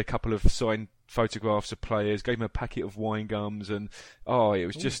little boy a couple of signed photographs of players, gave him a packet of wine gums, and it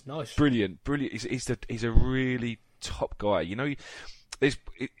was just nice. Brilliant. He's a really top guy. You know, it's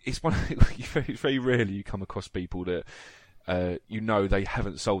very rarely you come across people that they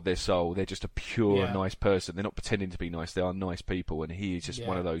haven't sold their soul. They're just a pure nice person. They're not pretending to be nice. They are nice people, and he is just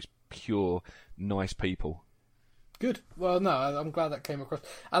one of those pure nice people. Good. Well, no, I'm glad that came across.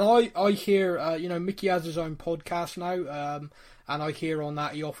 And I hear, Mickey has his own podcast now, and I hear on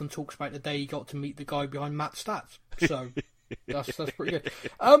that he often talks about the day he got to meet the guy behind Matt Stats. So that's pretty good.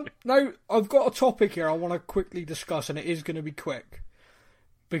 Now, I've got a topic here I want to quickly discuss, and it is going to be quick,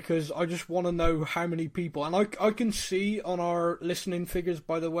 because I just want to know how many people, and I can see on our listening figures,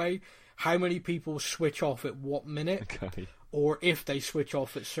 by the way, how many people switch off at what minute, or if they switch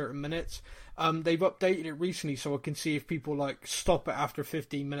off at certain minutes. They've updated it recently, so I can see if people like stop it after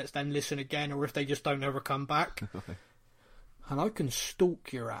 15 minutes, then listen again, or if they just don't ever come back. And I can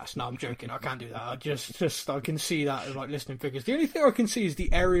stalk your ass. No, I'm joking. I can't do that. I can see that as like listening figures. The only thing I can see is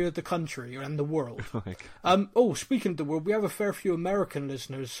the area of the country and the world. Speaking of the world, we have a fair few American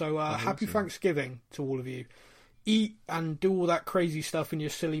listeners. So happy Thanksgiving to all of you. Eat and do all that crazy stuff in your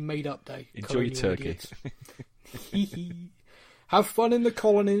silly made-up day. Enjoy your turkey. Have fun in the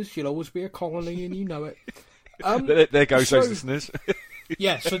colonies. You'll always be a colony, and you know it. There goes those listeners.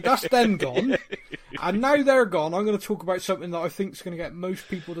 Yeah, so that's them gone. And now they're gone, I'm going to talk about something that I think is going to get most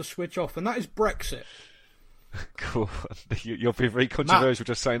people to switch off, and that is Brexit. Cool. You're being very controversial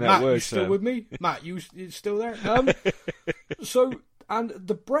just saying that word. You still with me? Matt, you still there? And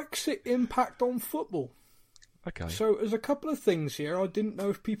the Brexit impact on football. Okay. So there's a couple of things here I didn't know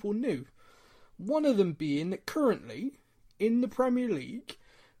if people knew. One of them being that currently, in the Premier League,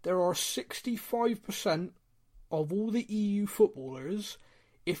 there are 65% of all the EU footballers,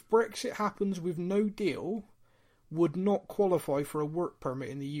 if Brexit happens with no deal, would not qualify for a work permit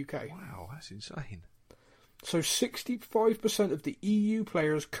in the UK. Wow, that's insane. So 65% of the EU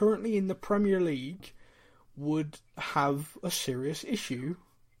players currently in the Premier League would have a serious issue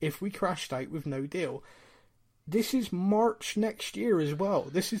if we crashed out with no deal. This is March next year as well.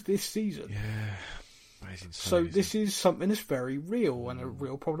 This is this season. Yeah. That is insane, so this is something that's very real and a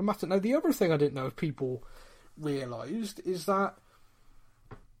real problematic. Now, the other thing I didn't know if people realised is that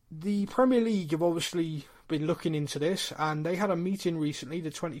the Premier League have obviously been looking into this, and they had a meeting recently, the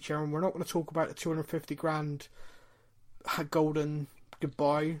 20 chair, and we're not going to talk about the 250 grand golden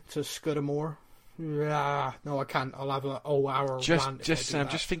goodbye to Scudamore. No, I can't. I'll have an hour rant. Sam,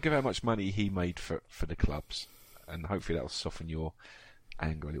 just think of how much money he made for the clubs, and hopefully that'll soften your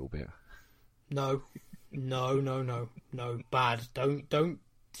anger a little bit. No, bad. Don't.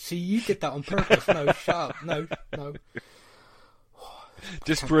 See, you did that on purpose. No, shut up. No.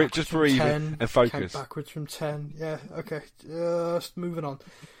 Just breathe and focus. Count backwards from 10. Yeah, okay. Just moving on.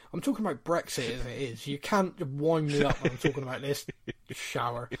 I'm talking about Brexit as it is. You can't wind me up when I'm talking about this.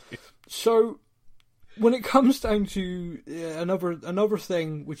 Shower. So, when it comes down to another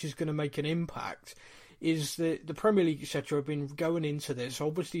thing which is going to make an impact is that the Premier League, etc., have been going into this,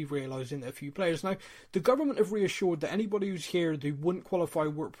 obviously realising that a few players. Now, the government have reassured that anybody who's here who wouldn't qualify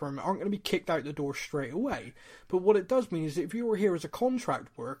work permit aren't going to be kicked out the door straight away. But what it does mean is that if you were here as a contract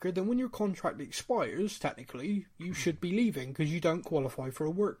worker, then when your contract expires, technically, you should be leaving because you don't qualify for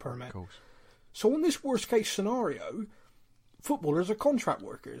a work permit. Of course. So in this worst case scenario, footballers are contract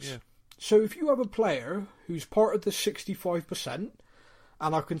workers. Yeah. So if you have a player who's part of the 65%,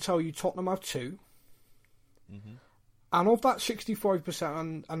 and I can tell you Tottenham have 2, and of that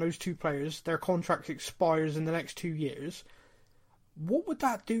 65% and those 2 players, their contract expires in the next 2 years, what would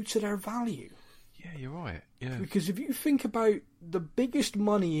that do to their value? Yeah, you're right. Yeah. Because if you think about the biggest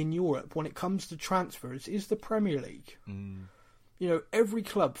money in Europe when it comes to transfers is the Premier League. You know, every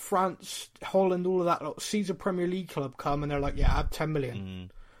club, France, Holland, all of that lot, sees a Premier League club come and they're like, yeah, I have 10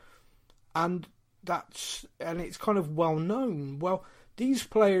 million. And it's kind of well known. Well, these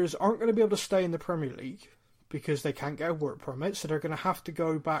players aren't going to be able to stay in the Premier League because they can't get a work permit, so they're going to have to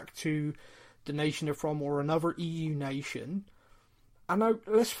go back to the nation they're from or another EU nation. And now,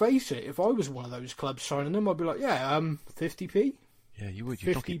 let's face it, if I was one of those clubs signing them, I'd be like, yeah, 50p? Yeah, you would.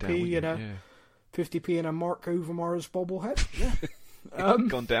 You'd knock it down, wouldn't you? 50p and a Mark Overmars bobblehead. Yeah.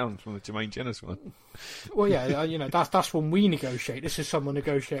 Gone down from the Jermaine Jenas one. Well, yeah, you know, that's when we negotiate. This is someone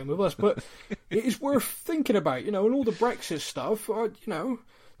negotiating with us. But it is worth thinking about, you know, and all the Brexit stuff, you know,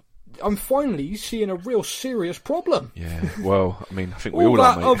 I'm finally seeing a real serious problem. Yeah, well, I mean, I think we all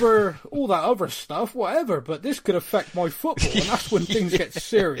are, mate. All that other stuff, whatever, but this could affect my football, and that's when things get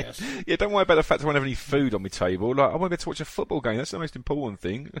serious. Yeah, don't worry about the fact I won't have any food on my table. Like, I won't be able to watch a football game. That's the most important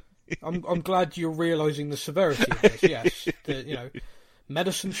thing. I'm glad you're realising the severity of this, yes. You know,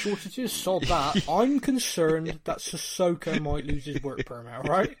 medicine shortages, sod that. I'm concerned that Sissoko might lose his work permit, all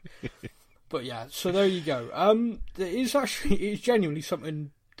right? But yeah, so there you go. It's genuinely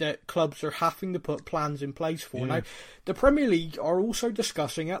something that clubs are having to put plans in place for. Now, the Premier League are also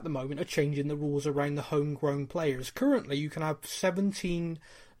discussing at the moment a change in the rules around the homegrown players. Currently, you can have 17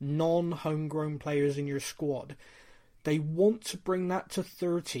 non-homegrown players in your squad. They want to bring that to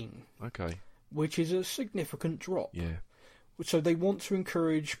 13. Okay. Which is a significant drop. Yeah. So they want to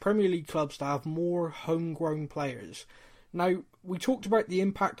encourage Premier League clubs to have more homegrown players. Now, we talked about the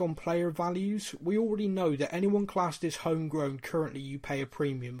impact on player values. We already know that anyone classed as homegrown currently you pay a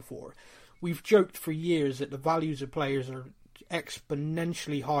premium for. We've joked for years that the values of players are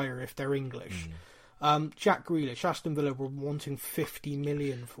exponentially higher if they're English. Jack Grealish, Aston Villa were wanting 50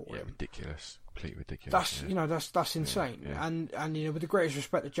 million for him. Ridiculous. Completely ridiculous. That's insane. Yeah. And you know, with the greatest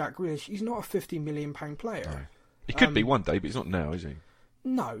respect to Jack Grealish, he's not a £50 million player. No. He could be one day, but he's not now, is he?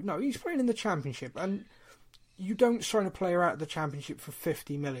 No, he's playing in the Championship, and you don't sign a player out of the Championship for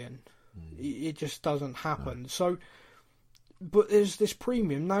 50 million. It just doesn't happen. No. So, but there's this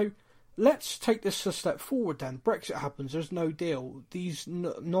premium. Now, let's take this a step forward then. Brexit happens, there's no deal. These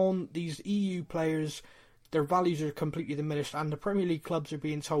EU players, their values are completely diminished, and the Premier League clubs are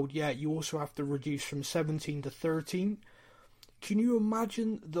being told, yeah, you also have to reduce from 17 to 13. Can you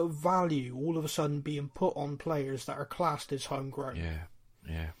imagine the value all of a sudden being put on players that are classed as homegrown?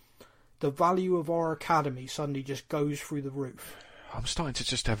 Yeah. The value of our academy suddenly just goes through the roof. I'm starting to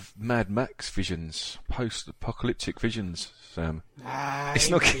just have Mad Max visions, post-apocalyptic visions, Sam.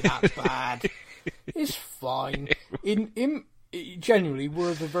 It's not that bad. It's fine. Genuinely, we're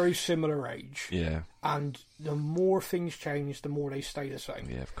of a very similar age. Yeah. And the more things change, the more they stay the same.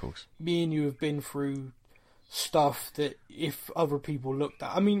 Yeah, of course. Me and you have been through stuff that if other people looked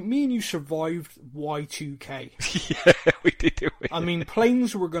at... I mean, me and you survived Y2K. Yeah, we did, didn't we? I mean,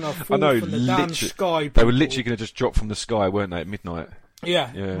 planes were going to fall from the damn sky. They were literally going to just drop from the sky, weren't they, at midnight?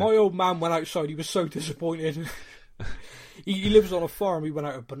 Yeah. My old man went outside. He was so disappointed. he lives on a farm. He went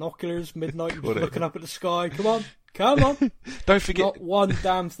out with binoculars, midnight. He was looking up at the sky. Come on. Don't forget. Not one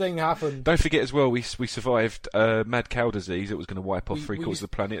damn thing happened. Don't forget as well, we survived mad cow disease that was going to wipe off three-quarters of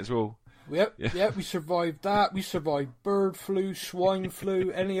the planet as well. Yep, we survived that. We survived bird flu, swine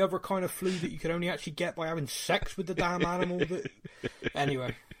flu, any other kind of flu that you could only actually get by having sex with the damn animal.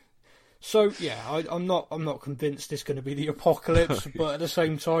 Anyway, so yeah, I'm not convinced it's going to be the apocalypse, but at the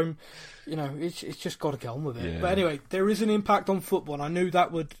same time, you know, it's just got to get on with it. Yeah. But anyway, there is an impact on football, and I knew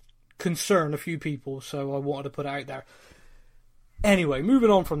that would concern a few people, so I wanted to put it out there. Anyway,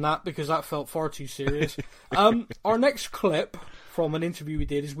 moving on from that, because that felt far too serious. Our next clip from an interview we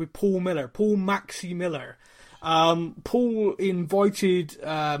did is with Paul Maxi Miller. Paul invited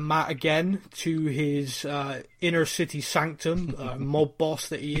Matt again to his inner city sanctum, mob boss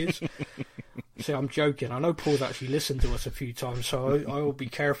that he is. See, I'm joking. I know Paul's actually listened to us a few times, so I will be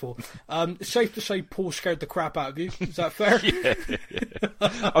careful. It's safe to say Paul scared the crap out of you. Is that fair? Yeah.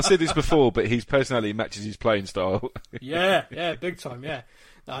 I've said this before, but his personality matches his playing style. Yeah, big time, yeah.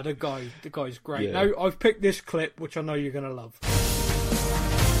 No, the guy's great. Yeah. Now, I've picked this clip, which I know you're going to love.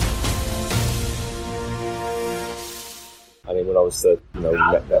 I mean, when I was,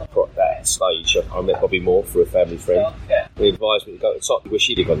 met that stage, I met Bobby Moore through a family friend. He advised me to go to Tottenham, where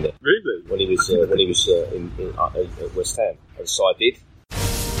she lived on there. Really? When he was at West Ham, and so I did.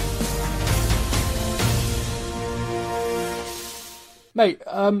 Mate,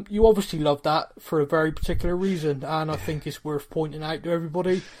 you obviously love that for a very particular reason, and I think it's worth pointing out to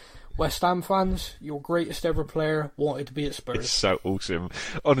everybody. West Ham fans, your greatest ever player wanted to be at Spurs. It's so awesome.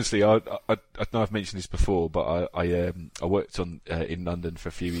 Honestly, I know I've mentioned this before, but I worked in London for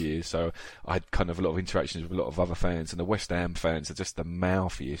a few years, so I had kind of a lot of interactions with a lot of other fans, and the West Ham fans are just the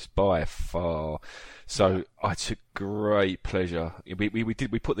mouthiest by far. So I took great pleasure. We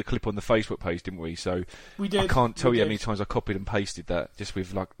put the clip on the Facebook page, didn't we? So We did. I can't tell you how many times I copied and pasted that, just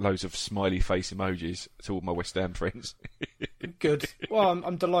with like loads of smiley face emojis to all my West Ham friends. Good. Well,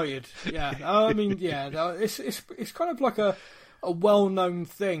 I'm delighted. Yeah. I mean, yeah. It's kind of like a well-known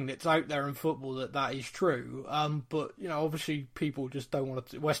thing that's out there in football that is true. But obviously people just don't want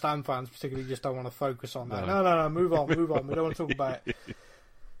to. West Ham fans particularly just don't want to focus on that. No. Move on. We don't want to talk about it.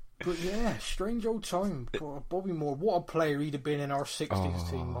 But yeah, strange old time. Bobby Moore, what a player he'd have been in our 60s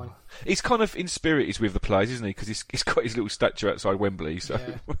team, man. He's kind of in spirit, he's with the players, isn't he? Because he's got his little statue outside Wembley. So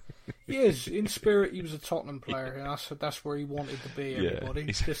yeah. He is. In spirit, he was a Tottenham player, and that's where he wanted to be, everybody.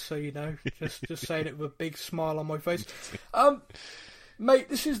 Yeah, just so you know. Just saying it with a big smile on my face. Mate,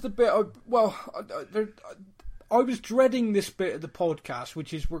 this is the bit I was dreading this bit of the podcast,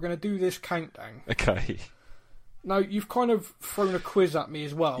 which is we're going to do this countdown. Okay. Now, you've kind of thrown a quiz at me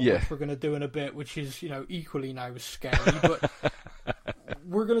as well, Yeah. which we're going to do in a bit, which is, equally now scary, but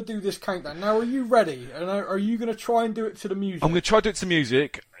we're going to do this countdown. Now, are you ready? And are you going to try and do it to the music? I'm going to try to do it to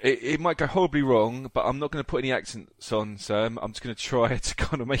music. It might go horribly wrong, but I'm not going to put any accents on, Sam. I'm just going to try to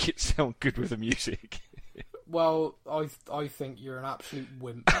kind of make it sound good with the music. Well, I think you're an absolute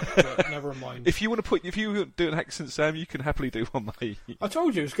wimp, but never mind. If you do an accent, Sam, you can happily do one, mate. I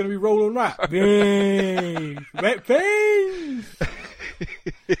told you it's going to be roll and rap. Yay! Red face!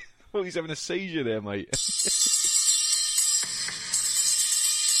 Well, he's having a seizure there, mate.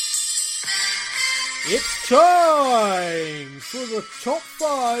 It's time for the top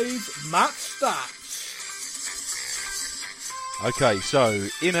 5 Matt stats. Okay, so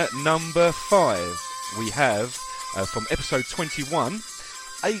in at number 5, we have, from episode 21,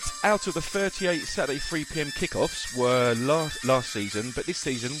 8 out of the 38 Saturday 3pm kickoffs were last season, but this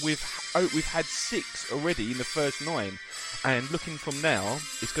season we've had 6 already in the first 9, and looking from now,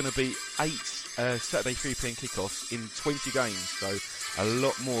 it's going to be 8 Saturday 3pm kickoffs in 20 games, so a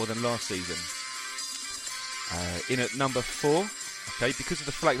lot more than last season. In at number 4, okay, because of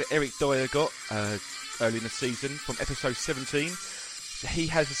the flag that Eric Dyer got early in the season from episode 17, he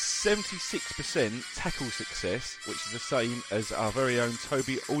has a 76% tackle success, which is the same as our very own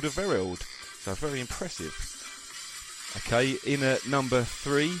Toby Alderweireld. So very impressive. Okay, in at number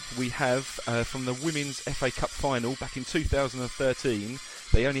 3, we have from the Women's FA Cup final back in 2013,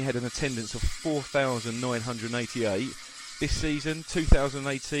 they only had an attendance of 4,988. This season,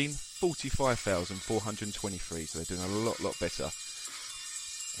 2018, 45,423. So they're doing a lot better.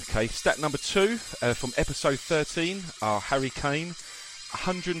 Okay, stat number 2 from episode 13 are Harry Kane.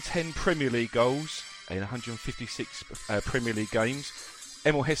 110 Premier League goals in 156 Premier League games.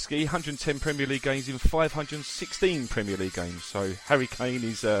 Emil Heskey, 110 Premier League games in 516 Premier League games. So Harry Kane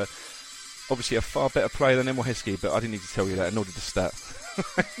is obviously a far better player than Emil Heskey, but I didn't need to tell you that, nor did the stat.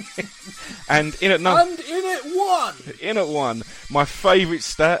 And in at 1, my favourite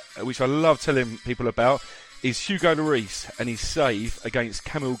stat, which I love telling people about, is Hugo Lloris and his save against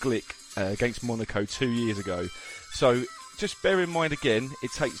Kamil Glik against Monaco 2 years ago. So just bear in mind again,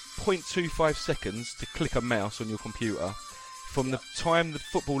 it takes 0.25 seconds to click a mouse on your computer. From the time the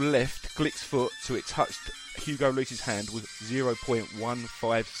football left Glik's foot to it touched Hugo Lloris's hand was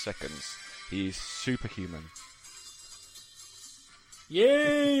 0.15 seconds. He is superhuman.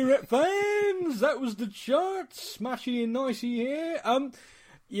 Yay, Red fans! That was the chart. Smashy and nicey here.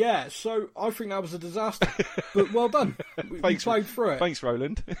 Yeah, so I think that was a disaster. But well done. We played through it. Thanks,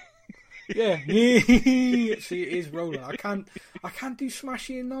 Roland. Yeah. See, it is Roland. I can't do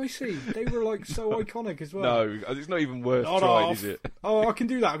Smashy and Nicey. They were like so iconic as well. No, it's not even worth Not trying, off. is it? Oh, I can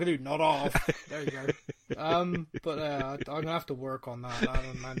do that. I can do not off. There you go. But I'm gonna have to work on that.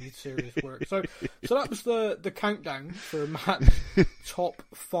 That needs serious work. So that was the countdown for Matt's top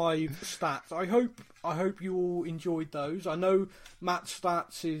 5 stats. I hope you all enjoyed those. I know Matt's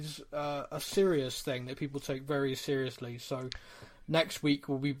stats is a serious thing that people take very seriously. So next week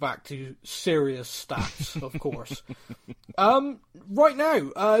we'll be back to serious stats, of course. Right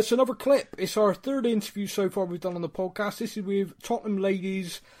now, it's another clip. It's our 3rd interview so far we've done on the podcast. This is with Tottenham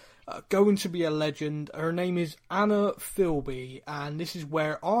ladies. Going to be a legend. Her name is Anna Philby, and this is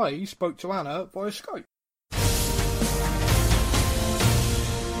where I spoke to Anna via Skype.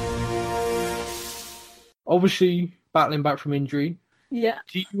 Obviously, battling back from injury. Yeah.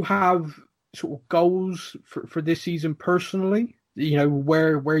 Do you have sort of goals for this season personally? You know,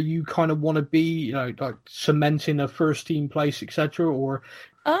 where you kind of want to be, you know, like cementing a first team place, etc. Or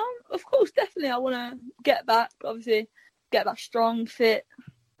of course, definitely I want to get back strong, fit,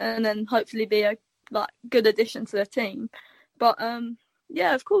 and then hopefully be a good addition to the team. But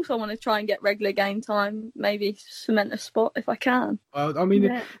yeah, of course I want to try and get regular game time, maybe cement a spot if I can. I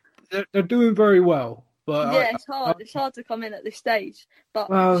mean, they're doing very well. But yeah, it's hard. It's hard to come in at this stage, but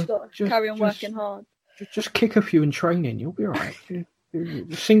you've got to carry on working hard. Just kick a few in training, you'll be all right.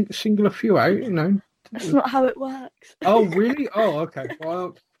 Single a few out, you know. That's not how it works. Oh, really? Oh, okay.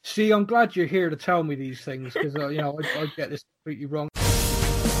 Well, see, I'm glad you're here to tell me these things because you know I get this completely wrong.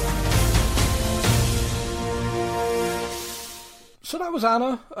 So that was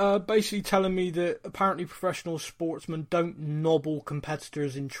Anna, basically telling me that apparently professional sportsmen don't nobble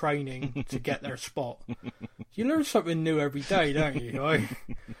competitors in training to get their spot. You learn something new every day, don't you?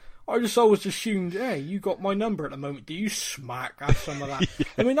 I just always assumed, hey, you got my number at the moment. Do you smack? Have some of that. Yeah.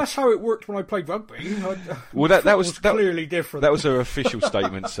 I mean, that's how it worked when I played rugby. Well, that was clearly different. That was her official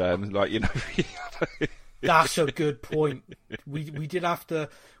statement, Sam. Like, you know. That's a good point. We did have to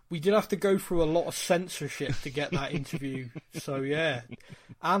go through a lot of censorship to get that interview. So yeah,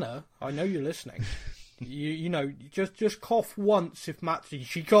 Anna, I know you're listening. You know, just cough once if Matt.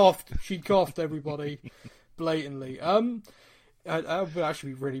 She coughed. Everybody, blatantly. It would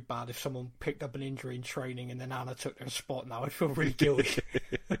actually be really bad if someone picked up an injury in training and then Anna took their spot. Now I'd feel really guilty.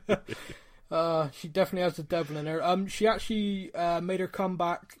 She definitely has the devil in her. She actually made her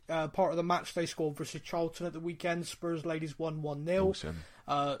comeback, part of the matchday squad versus Charlton at the weekend. Spurs ladies won 1-0.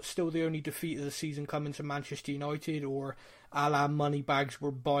 Awesome. Still the only defeat of the season coming to Manchester United, or a la Moneybags were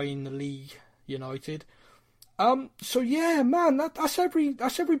buying the league. United. So yeah, man, that's every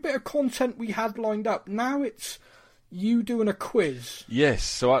bit of content we had lined up. Now it's you doing a quiz. Yes,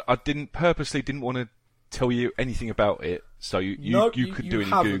 so I purposely didn't want to tell you anything about it, so you could do any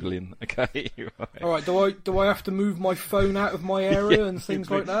Googling. Okay. Right. All right. Do I have to move my phone out of my area and things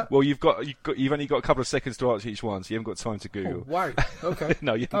like that? Well, you've only got a couple of seconds to answer each one, so you haven't got time to Google. Oh, wow. Okay.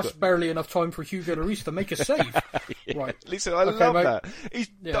 No, that's barely enough time for Hugo Lloris to make a save. Yeah. Right. Listen, I love that.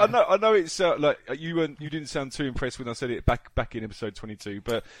 Yeah. I know it's like you didn't sound too impressed when I said it back in episode 22,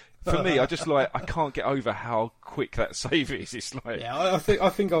 but for me, I can't get over how quick that save is. It's like, yeah, I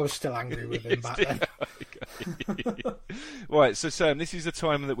think I was still angry with him back then. Right, so Sam, this is the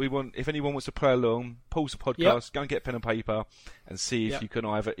time that we want. If anyone wants to play along, pause the podcast, go and get pen and paper, and see if you can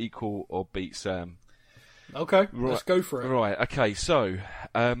either equal or beat Sam. Okay, let's go for it. Right, okay, so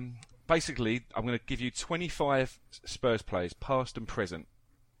basically, I'm going to give you 25 Spurs players, past and present.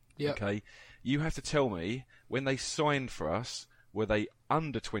 Yeah. Okay, you have to tell me when they signed for us. Were they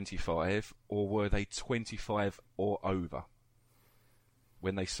under 25 or were they 25 or over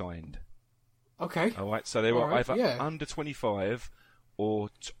when they signed? Okay. All right. So they were either under 25 or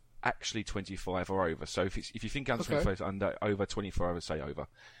actually 25 or over. So if you think under 25 is over 24, I would say over.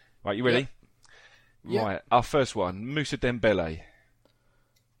 Right. You ready? Yeah. Right. Our first one, Moussa Dembele.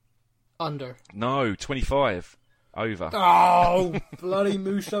 Under. No, 25. Over. Oh, bloody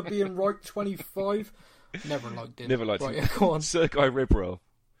Moussa being right 25. Never liked him. Never liked him. Yeah, go on. Sergei Rebro.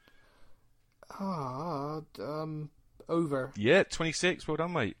 Over. Yeah, 26. Well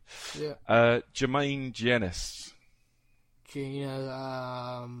done, mate. Yeah. Jermaine Giannis.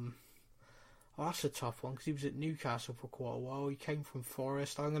 That's a tough one because he was at Newcastle for quite a while. He came from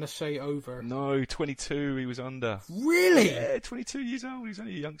Forest. I'm going to say over. No, 22. He was under. Really? Yeah, 22 years old. He's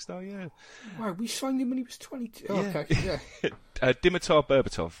only a youngster. Yeah. Wow, we signed him when he was 22. Yeah. Okay. Yeah. Dimitar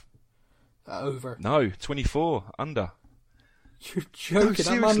Berbatov. Over. No, 24. Under. You're joking. No,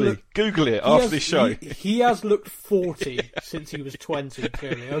 seriously. Google it after this show. He has looked 40 since he was 20,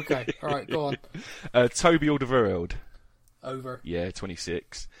 clearly. Okay. All right, go on. Toby Alderweireld. Over. Yeah,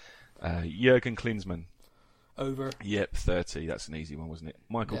 26. Jurgen Klinsmann. Over. Yep, 30. That's an easy one, wasn't it?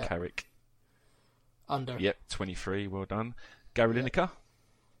 Michael Carrick. Under. Yep, 23. Well done. Gary Lineker.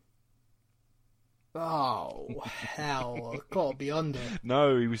 Oh, hell. Gotta be under.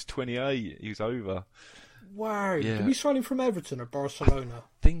 No, he was 28. He was over. Wow. Yeah. Did we sign him from Everton or Barcelona? I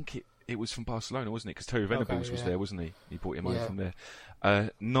think it was from Barcelona, wasn't it? Because Terry Venables was there, wasn't he? He brought him over from there.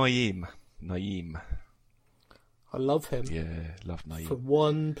 Naeem. I love him. Yeah, love Naeem. For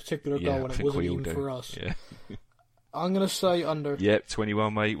one particular goal, and it wasn't even for us. Yeah. I'm going to say under. Yep,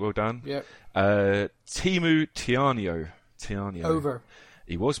 21, mate. Well done. Yep. Timu Tiano. Over.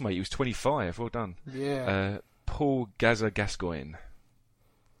 He was, mate. He was 25. Well done. Yeah. Paul Gascoigne.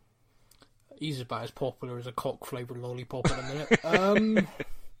 He's about as popular as a cock-flavoured lollipop in a minute.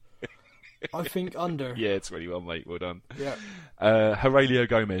 I think under. Yeah, 21, mate. Well done. Yeah. Aurelio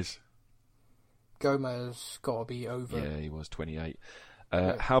Gomez. Gomez got to be over. Yeah, he was 28.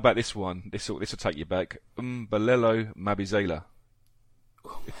 How about this one? This will take you back. Balelo Mabizela.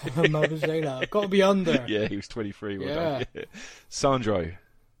 Mabizela. Got to be under. Yeah, he was 23. Well done. Yeah. Sandro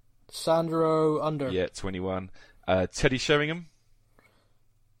under. Yeah, 21. Teddy Sheringham.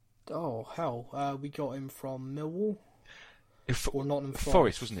 Oh, hell. We got him from Millwall. Or Nottingham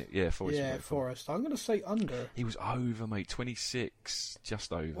Forest, wasn't it? Yeah, Forest. Yeah, Forest. I'm going to say under. He was over, mate. 26.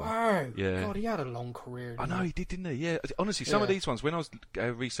 Just over. Wow. Yeah. God, he had a long career. I know, he did, didn't he? Yeah. Honestly, some of these ones, when I was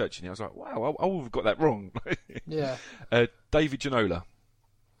researching it, I was like, wow, I would have got that wrong. Yeah. David Ginola.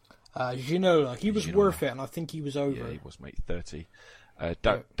 Ginola. He was worth it, and I think he was over. Yeah, he was, mate. 30.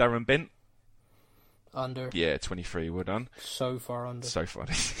 Darren Bent. Under. Yeah, 23. Well done. So far under. So far.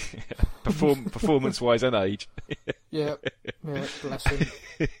 Performance-wise and age. Yeah, bless him.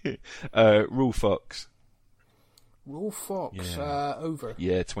 Rule Fox. Over.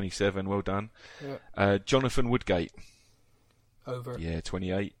 Yeah, 27. Well done. Yeah. Jonathan Woodgate. Over. Yeah,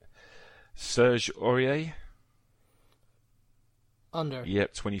 28. Serge Aurier. Under.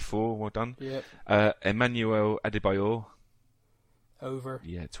 Yep, 24. Well done. Yep. Emmanuel Adebayor. Over.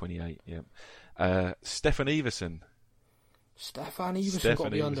 Yeah, 28. Yep. Stefan Everson. Stefan Everson got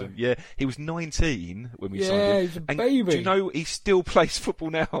to be under. Yeah, he was 19 when we signed him. Yeah, he's a baby. Do you know he still plays football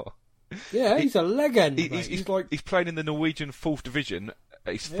now? Yeah, he's a legend. He's playing in the Norwegian 4th Division.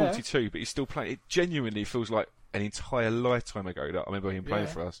 He's 42, but he's still playing. It genuinely feels like an entire lifetime ago that I remember him playing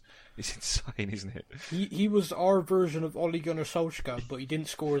for us. It's insane, isn't it? He was our version of Ole Gunnar Solskjaer, but he didn't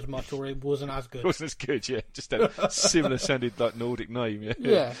score as much, or it wasn't as good. It wasn't as good, yeah. Just a similar sounded like Nordic name, yeah.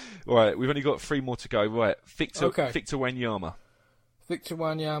 Yeah. Right, we've only got 3 more to go. Right, Victor Wanyama. Victor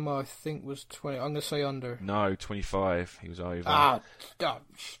Wanyama, I think, was 20. I'm going to say under. No, 25. He was over.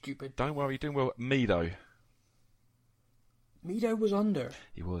 Stupid. Don't worry, you're doing well. Mido was under.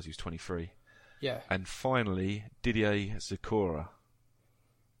 He was 23. Yeah. And finally, Didier Zokora.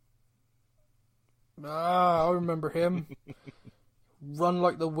 I remember him. Run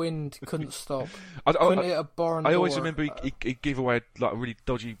like the wind, couldn't stop. Couldn't hit a barn door. I always remember he gave away like a really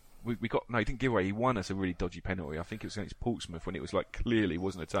dodgy. He didn't give away. He won us a really dodgy penalty. I think it was against Portsmouth when it was like clearly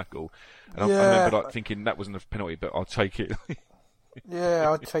wasn't a tackle. And I remember like thinking that wasn't a penalty, but I'll take it.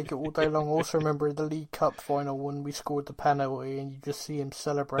 Yeah, I'd take it all day long. I also remember the League Cup final when we scored the penalty and you just see him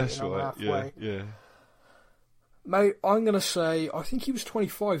celebrating on halfway. Yeah. Mate, I'm going to say, I think he was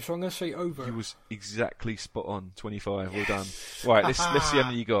 25, so I'm going to say over. He was exactly spot on, 25. Well done. Right, let's see how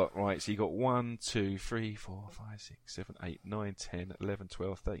many you got. Right, so you got 1, 2, 3, 4, 5, 6, 7, 8, 9, 10, 11,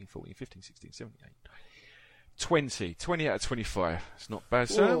 12, 13, 14, 15, 16, 17, 18, 20. 20 out of 25. It's not bad,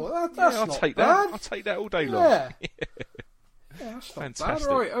 sir. I'll take bad. that. I'll take that all day long. Yeah, that's not fantastic.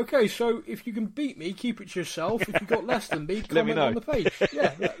 bad. Right, okay, so if you can beat me, keep it to yourself. If you got less than me, comment on the page.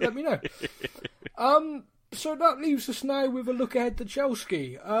 Yeah, let me know. So that leaves us now with a look ahead to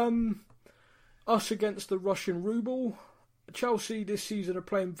Chelsea. Us against the Russian ruble. Chelsea this season are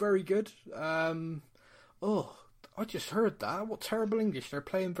playing very good. I just heard that. What terrible English. They're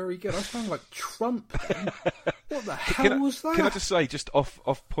playing very good. I sound like Trump. What the hell was that? Can I just say, just off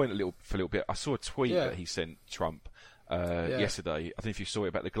point for a little bit, I saw a tweet that he sent Trump yesterday. I don't know if you saw it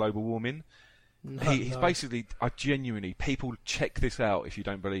about the global warming. He's basically, people check this out if you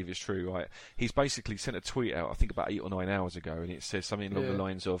don't believe it's true, right? He's basically sent a tweet out, I think about 8 or 9 hours ago, and it says something along the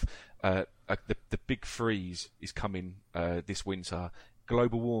lines of, the big freeze is coming this winter,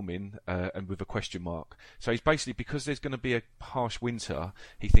 global warming, and with a question mark. So he's basically, because there's going to be a harsh winter,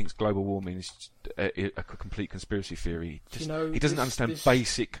 he thinks global warming is a complete conspiracy theory. He doesn't understand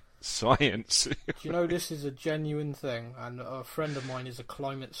basic science. Do you know this is a genuine thing? And a friend of mine is a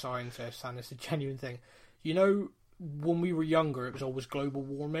climate scientist, and it's a genuine thing. You know, when we were younger, it was always global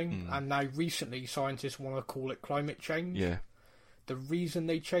warming, and now recently scientists want to call it climate change. Yeah. the reason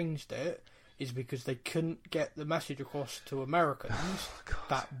they changed it is because they couldn't get the message across to Americans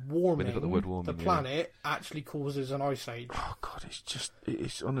that warming the planet actually causes an ice age. Oh God,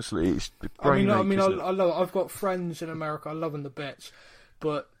 it's honestly, it's I love. I've got friends in America. I love them to bits,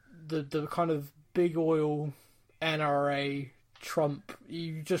 but the kind of big oil, NRA, Trump,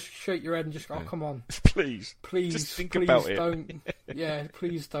 you just shake your head and just go, "Oh, come on, please, just think please about it."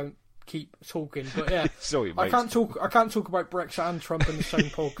 Please don't keep talking. But yeah, sorry, mate. I can't talk about Brexit and Trump in the same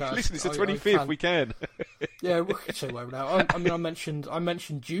podcast. Listen, it's the 25th. We can. Yeah, we can say well now. I mentioned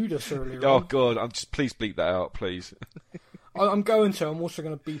Judas earlier. Oh God, please bleep that out, please. I'm going to. I'm also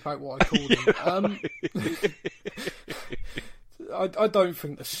going to beep out what I called him. I don't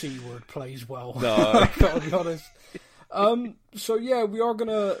think the C word plays well. No, I've got to be honest. So yeah, we are going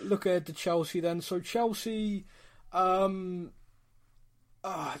to look ahead to Chelsea then. So Chelsea, man,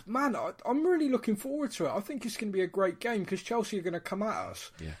 I'm really looking forward to it. I think it's going to be a great game because Chelsea are going to come at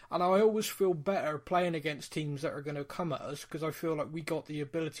us. Yeah. And I always feel better playing against teams that are going to come at us because I feel like we got the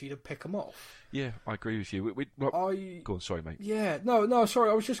ability to pick them off. Yeah, I agree with you. Go on, sorry, mate. Yeah, no, sorry,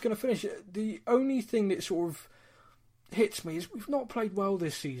 I was just going to finish. The only thing that sort of hits me is we've not played well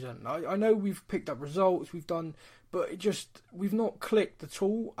this season. I know we've picked up results, we've done, but we've not clicked at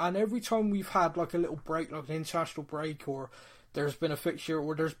all. And every time we've had like a little break, like an international break, or there's been a fixture,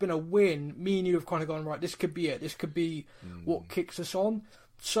 or there's been a win, me and you have kind of gone, right, this could be it. This could be what kicks us on.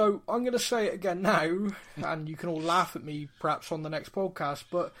 So I'm going to say it again now, and you can all laugh at me perhaps on the next podcast,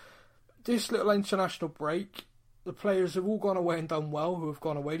 but this little international break, the players have all gone away and done well who have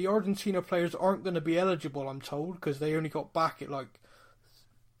gone away. The Argentina players aren't going to be eligible, I'm told, because they only got back at like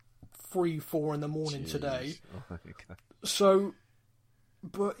 3-4 in the morning today. Oh, okay. So,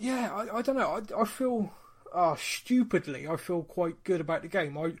 but yeah, I don't know. I feel, stupidly, I feel quite good about the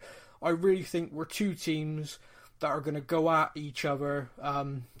game. I really think we're two teams that are going to go at each other.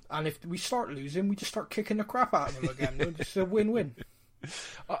 And if we start losing, we just start kicking the crap out of them again. It's a win-win.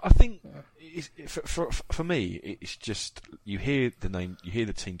 I think for me, it's just you hear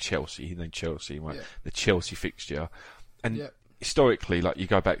the team Chelsea, you name Chelsea, right? Yeah. The Chelsea fixture, and historically, like you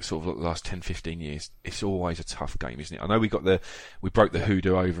go back sort of like the last 10-15 years, it's always a tough game, isn't it? I know we broke the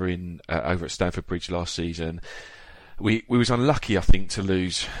hoodoo over at Stamford Bridge last season. We was unlucky, I think, to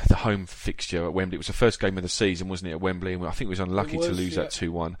lose the home fixture at Wembley. It was the first game of the season, wasn't it, at Wembley? And I think we was unlucky to lose that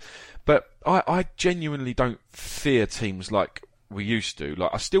 2-1. But I genuinely don't fear teams like we used to.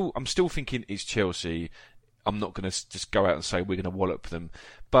 Like I'm still thinking it's Chelsea. I'm not going to just go out and say we're going to wallop them.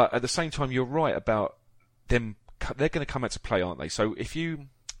 But at the same time, you're right about them. They're going to come out to play, aren't they? So if you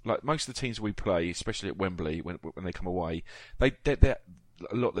like most of the teams we play, especially at Wembley, when they come away, they're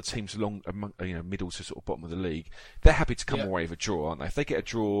a lot of the teams along, middle to sort of bottom of the league, they're happy to come away with a draw, aren't they? If they get a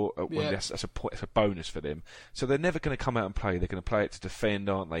draw, that's a bonus for them. So they're never going to come out and play. They're going to play it to defend,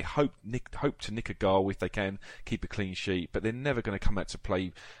 aren't they? Hope to nick a goal if they can, keep a clean sheet. But they're never going to come out to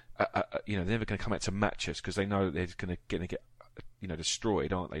play. They're never going to come out to match us because they know they're going to get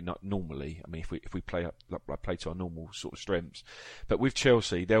destroyed, aren't they? Not normally. I mean, if we play to our normal sort of strengths, but with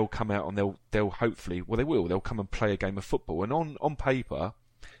Chelsea, they'll come out and they'll hopefully, they'll come and play a game of football. And on paper,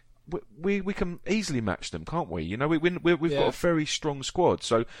 we can easily match them, can't we? We've got a very strong squad.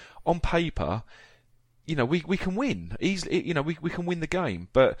 So on paper, we can win easily. We can win the game,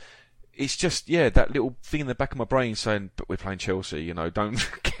 but it's just that little thing in the back of my brain saying, but we're playing Chelsea. Don't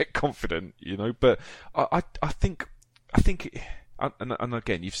get confident. But I think. And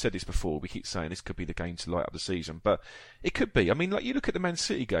again, you've said this before, we keep saying this could be the game to light up the season, but it could be. I mean, like, you look at the Man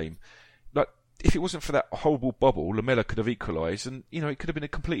City game, like, if it wasn't for that horrible bobble, Lamela could have equalised, and, it could have been a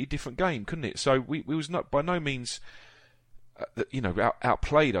completely different game, couldn't it? So we was not, by no means,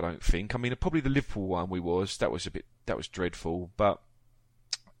 outplayed, I don't think. I mean, probably the Liverpool one that was dreadful, but,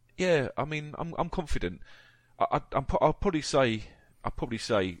 yeah, I mean, I'm confident. I'll probably say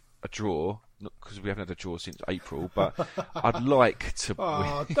a draw, because we haven't had a draw since April, but I'd like to.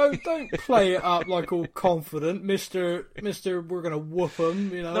 Don't play it up like all confident, Mister. We're gonna whoop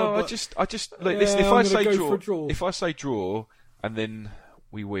them, No, I just look. Listen, if I say draw and then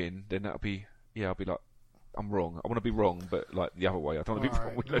we win, then that'll be I'll be like, I'm wrong. I want to be wrong, but like the other way, I don't want to be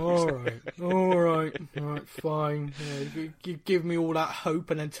wrong. We lose. All right, fine. You give me all that hope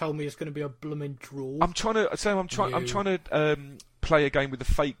and then tell me it's going to be a blooming draw. I'm trying to play a game with the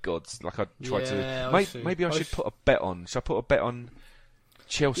fake gods, like I tried to. Maybe I should put a bet on. So I put a bet on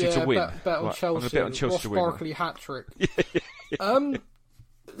Chelsea to win. Bet on Chelsea. I'm going to bet on Chelsea to win. Ross Barkley hat trick.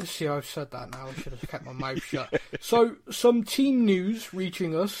 See, I've said that now. I should have kept my mouth shut. So, some team news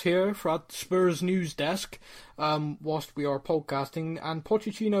reaching us here from Spurs News Desk, whilst we are podcasting, and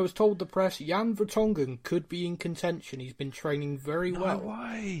Pochettino has told the press Jan Vertonghen could be in contention. He's been training very well. No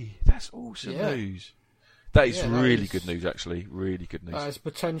way! That's awesome news. That is really good news, actually. Really good news. It's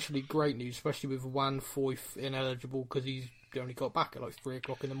potentially great news, especially with Juan Foyth ineligible because he's only got back at like 3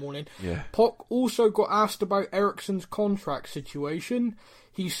 o'clock in the morning. Yeah. Poch also got asked about Eriksen's contract situation.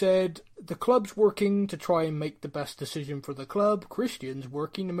 He said, the club's working to try and make the best decision for the club. Christian's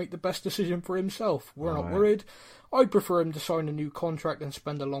working to make the best decision for himself. We're not worried. I'd prefer him to sign a new contract and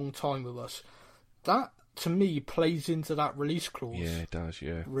spend a long time with us. That, to me, plays into that release clause. Yeah, it does,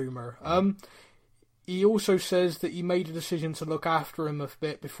 rumour. He also says that he made a decision to look after him a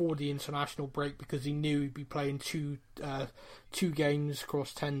bit before the international break because he knew he'd be playing two games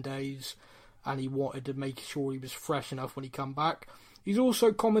across 10 days and he wanted to make sure he was fresh enough when he come back. He's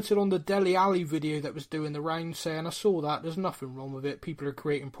also commented on the Dele Alli video that was doing the round, saying, I saw that, there's nothing wrong with it. People are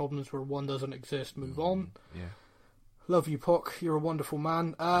creating problems where one doesn't exist. Move on. Yeah. Love you, Poch. You're a wonderful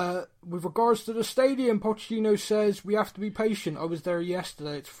man. With regards to the stadium, Pochettino says, we have to be patient. I was there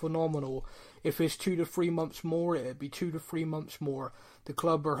yesterday. It's phenomenal. If it's 2 to 3 months more, it'd be 2 to 3 months more. The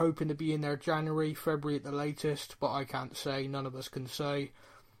club are hoping to be in there January, February at the latest, but I can't say. None of us can say.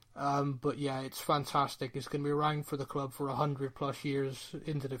 But yeah, it's fantastic. It's going to be around for the club for 100 plus years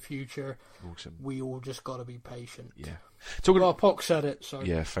into the future. Awesome. We all just got to be patient. Yeah. Poch said it. So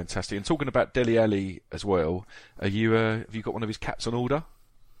yeah, fantastic. And talking about Dele Alli as well, have you got one of his caps on order?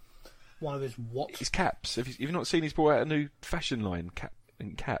 One of his what? His caps. Have you not seen he's brought out a new fashion line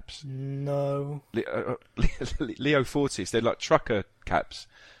in caps? No. Leo Fortis. They're like trucker caps.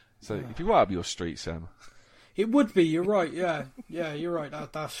 So it'd be right up your street, Sam. It would be. You're right. Yeah, you're right.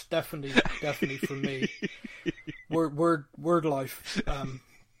 That's definitely for me. Word life,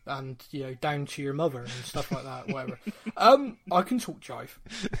 and down to your mother and stuff like that. Whatever. I can talk jive.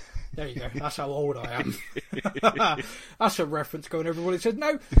 There you go. That's how old I am. That's a reference going. Everybody said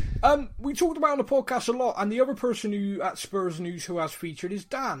no. We talked about on the podcast a lot, and the other person who at Spurs News who has featured is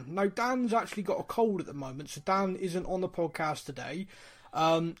Dan. Now Dan's actually got a cold at the moment, so Dan isn't on the podcast today.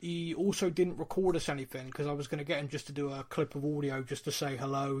 He also didn't record us anything because I was going to get him just to do a clip of audio just to say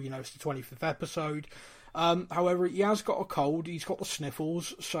hello. It's the 25th episode. However, he has got a cold. He's got the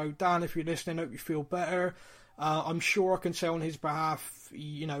sniffles. So Dan, if you're listening, I hope you feel better. I'm sure I can say on his behalf,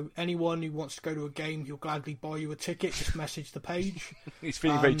 anyone who wants to go to a game, he'll gladly buy you a ticket. Just message the page. He's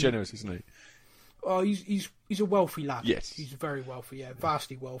feeling very generous, isn't he? Oh, he's a wealthy lad. Yes, he's very wealthy. Yeah,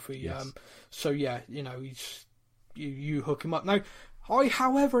 vastly wealthy. Yes. So yeah, he's you hook him up now. I,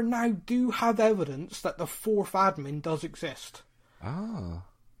 however, now do have evidence that the fourth admin does exist. Ah.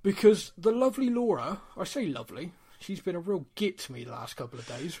 Because the lovely Laura, I say lovely, she's been a real git to me the last couple of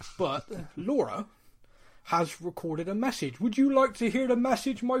days, but Laura has recorded a message. Would you like to hear the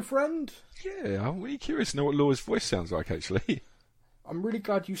message, my friend? Yeah, I'm really curious to know what Laura's voice sounds like, actually. I'm really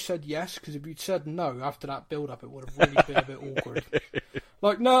glad you said yes, because if you'd said no after that build-up, it would have really been a bit awkward.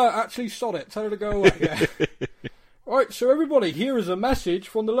 Like, no, actually, sod it. Tell her to go away. Yeah. Right, so everybody, here is a message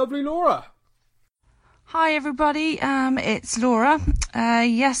from the lovely Laura. Hi everybody, it's Laura.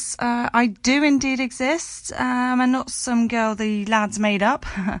 Yes, I do indeed exist. I'm not some girl the lads made up.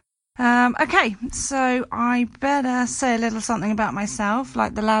 Okay, so I better say a little something about myself,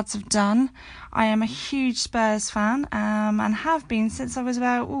 like the lads have done. I am a huge Spurs fan, and have been since I was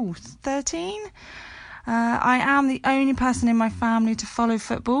about 13. I am the only person in my family to follow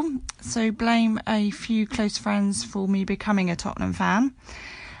football, so blame a few close friends for me becoming a Tottenham fan.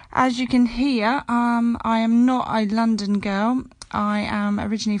 As you can hear, I am not a London girl. I am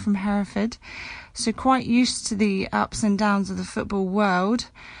originally from Hereford, so quite used to the ups and downs of the football world.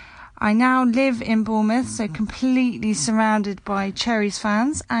 I now live in Bournemouth, so completely surrounded by Cherries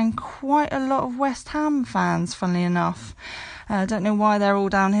fans and quite a lot of West Ham fans, funnily enough. I don't know why they're all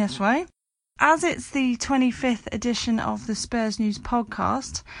down this way. As it's the 25th edition of the Spurs News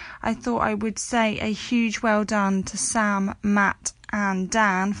podcast, I thought I would say a huge well done to Sam, Matt and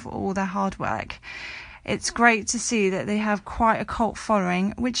Dan for all their hard work. It's great to see that they have quite a cult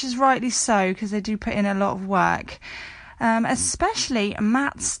following, which is rightly so because they do put in a lot of work. Especially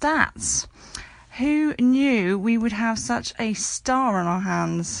Matt Stats. Who knew we would have such a star on our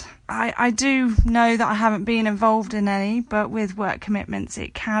hands? I do know that I haven't been involved in any, but with work commitments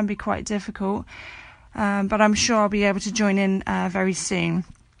it can be quite difficult. But I'm sure I'll be able to join in very soon.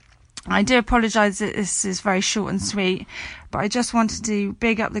 I do apologise that this is very short and sweet, but I just wanted to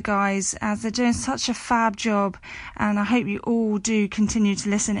big up the guys as they're doing such a fab job, and I hope you all do continue to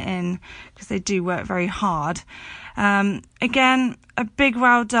listen in because they do work very hard. Again, a big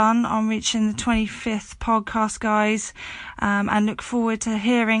well done on reaching the 25th podcast, guys, and look forward to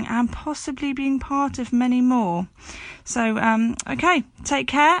hearing and possibly being part of many more. So, okay, take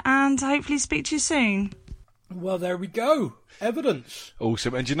care and hopefully speak to you soon. Well, there we go. Evidence.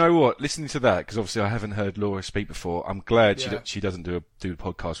 Awesome. And do you know what? Listening to that, because obviously I haven't heard Laura speak before, I'm glad she doesn't do a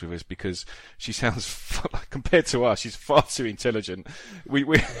podcast with us, because she sounds, compared to us, she's far too intelligent.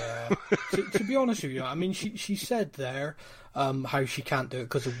 To be honest with you, I mean, she said there how she can't do it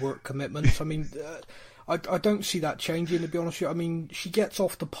because of work commitments. I mean, I don't see that changing, to be honest with you. I mean, she gets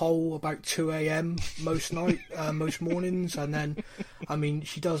off the pole about 2 a.m. most mornings, and then, I mean,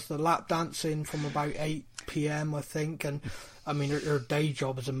 she does the lap dancing from about 8 p.m. I think, and I mean her day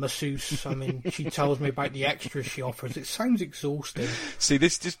job as a masseuse. I mean, she tells me about the extras she offers. It sounds exhausting. See,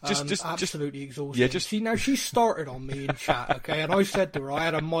 this just absolutely exhausting. Yeah, she started on me in chat, okay, and I said to her I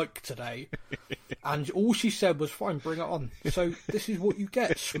had a mic today, and all she said was, "Fine, bring it on." So this is what you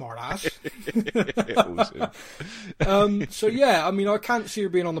get, smart ass. Awesome. So yeah, I mean, I can't see her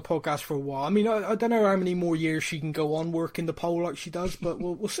being on the podcast for a while. I mean, I don't know how many more years she can go on working the pole like she does, but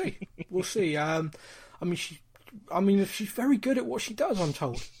we'll see. We'll see. I mean, if she's very good at what she does, I'm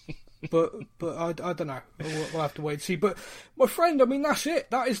told. But I don't know. We'll have to wait and see. But my friend, I mean, that's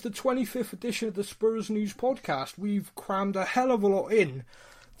it. That is the 25th edition of the Spurs News Podcast. We've crammed a hell of a lot in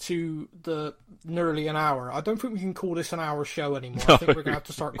to the nearly an hour. I don't think we can call this an hour show anymore. I think we're going to have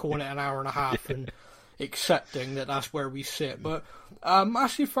to start calling it an hour and a half and accepting that that's where we sit. But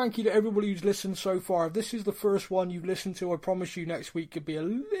massive thank you to everybody who's listened so far. If this is the first one you've listened to, I promise you next week could be a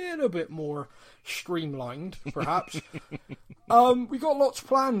little bit more streamlined, perhaps. We got lots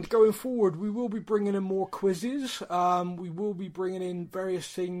planned going forward. We will be bringing in more quizzes. We will be bringing in various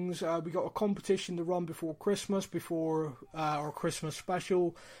things. We got a competition to run before Christmas, before our Christmas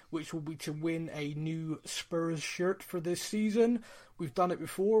special, which will be to win a new Spurs shirt for this season. We've done it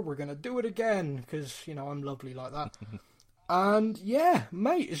before. We're going to do it again because, you know, I'm lovely like that. And yeah,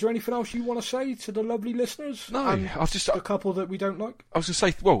 mate, is there anything else you want to say to the lovely listeners? No, I've just a couple that we don't like. I was going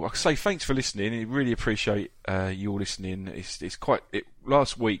to say, well, I say thanks for listening. I really appreciate you all listening. It's quite.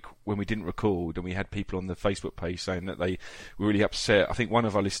 Last week when we didn't record and we had people on the Facebook page saying that they were really upset. I think one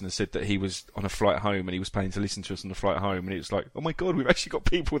of our listeners said that he was on a flight home and he was planning to listen to us on the flight home, and it was like, oh my god, we've actually got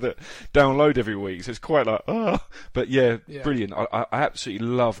people that download every week. So it's quite like, but yeah. Brilliant. I absolutely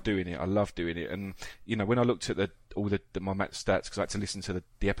love doing it. I love doing it, and you know, when I looked at all my match stats, because I had to listen to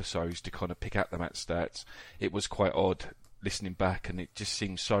the episodes to kind of pick out the match stats, it was quite odd listening back, and it just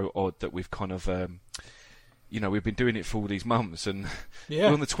seems so odd that we've kind of you know, we've been doing it for all these months, and we're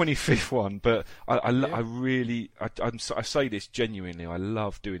on the 25th one. But I really say this genuinely. I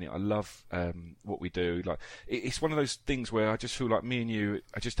love doing it. I love what we do. Like, it's one of those things where I just feel like me and you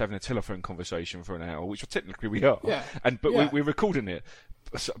are just having a telephone conversation for an hour, which technically we are. Yeah. We're recording it.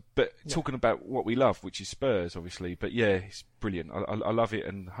 But talking about what we love, which is Spurs, obviously. But yeah, it's brilliant. I love it,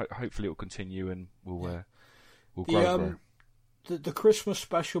 and hopefully it will continue, and we'll grow. The Christmas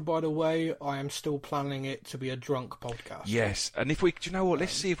special, by the way, I am still planning it to be a drunk podcast. Yes, and if we, do you know what?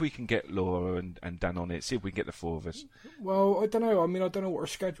 Let's see if we can get Laura and Dan on it. See if we can get the four of us. Well, I don't know. I mean, I don't know what our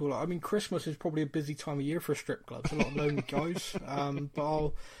schedule is. I mean, Christmas is probably a busy time of year for strip clubs. A lot of lonely guys. But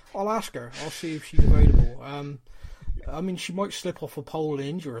I'll ask her. I'll see if she's available. I mean, she might slip off a pole and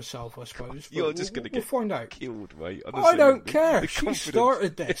injure herself, I suppose. You're just going to get find out. Killed, mate. I don't care. She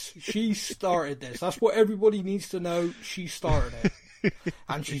started this. She started this. That's what everybody needs to know. She started it.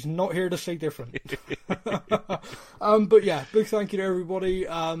 And she's not here to say different. But yeah, big thank you to everybody.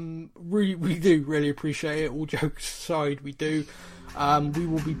 We do really appreciate it. All jokes aside, we do. We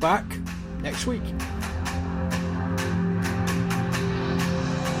will be back next week.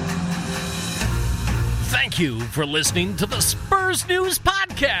 Thank you for listening to the Spurs News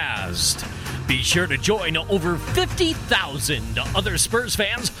Podcast. Be sure to join over 50,000 other Spurs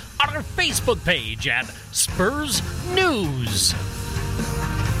fans on our Facebook page at Spurs News.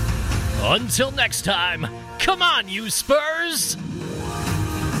 Until next time, come on, you Spurs!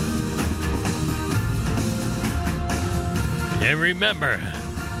 And remember,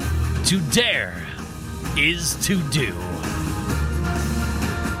 to dare is to do.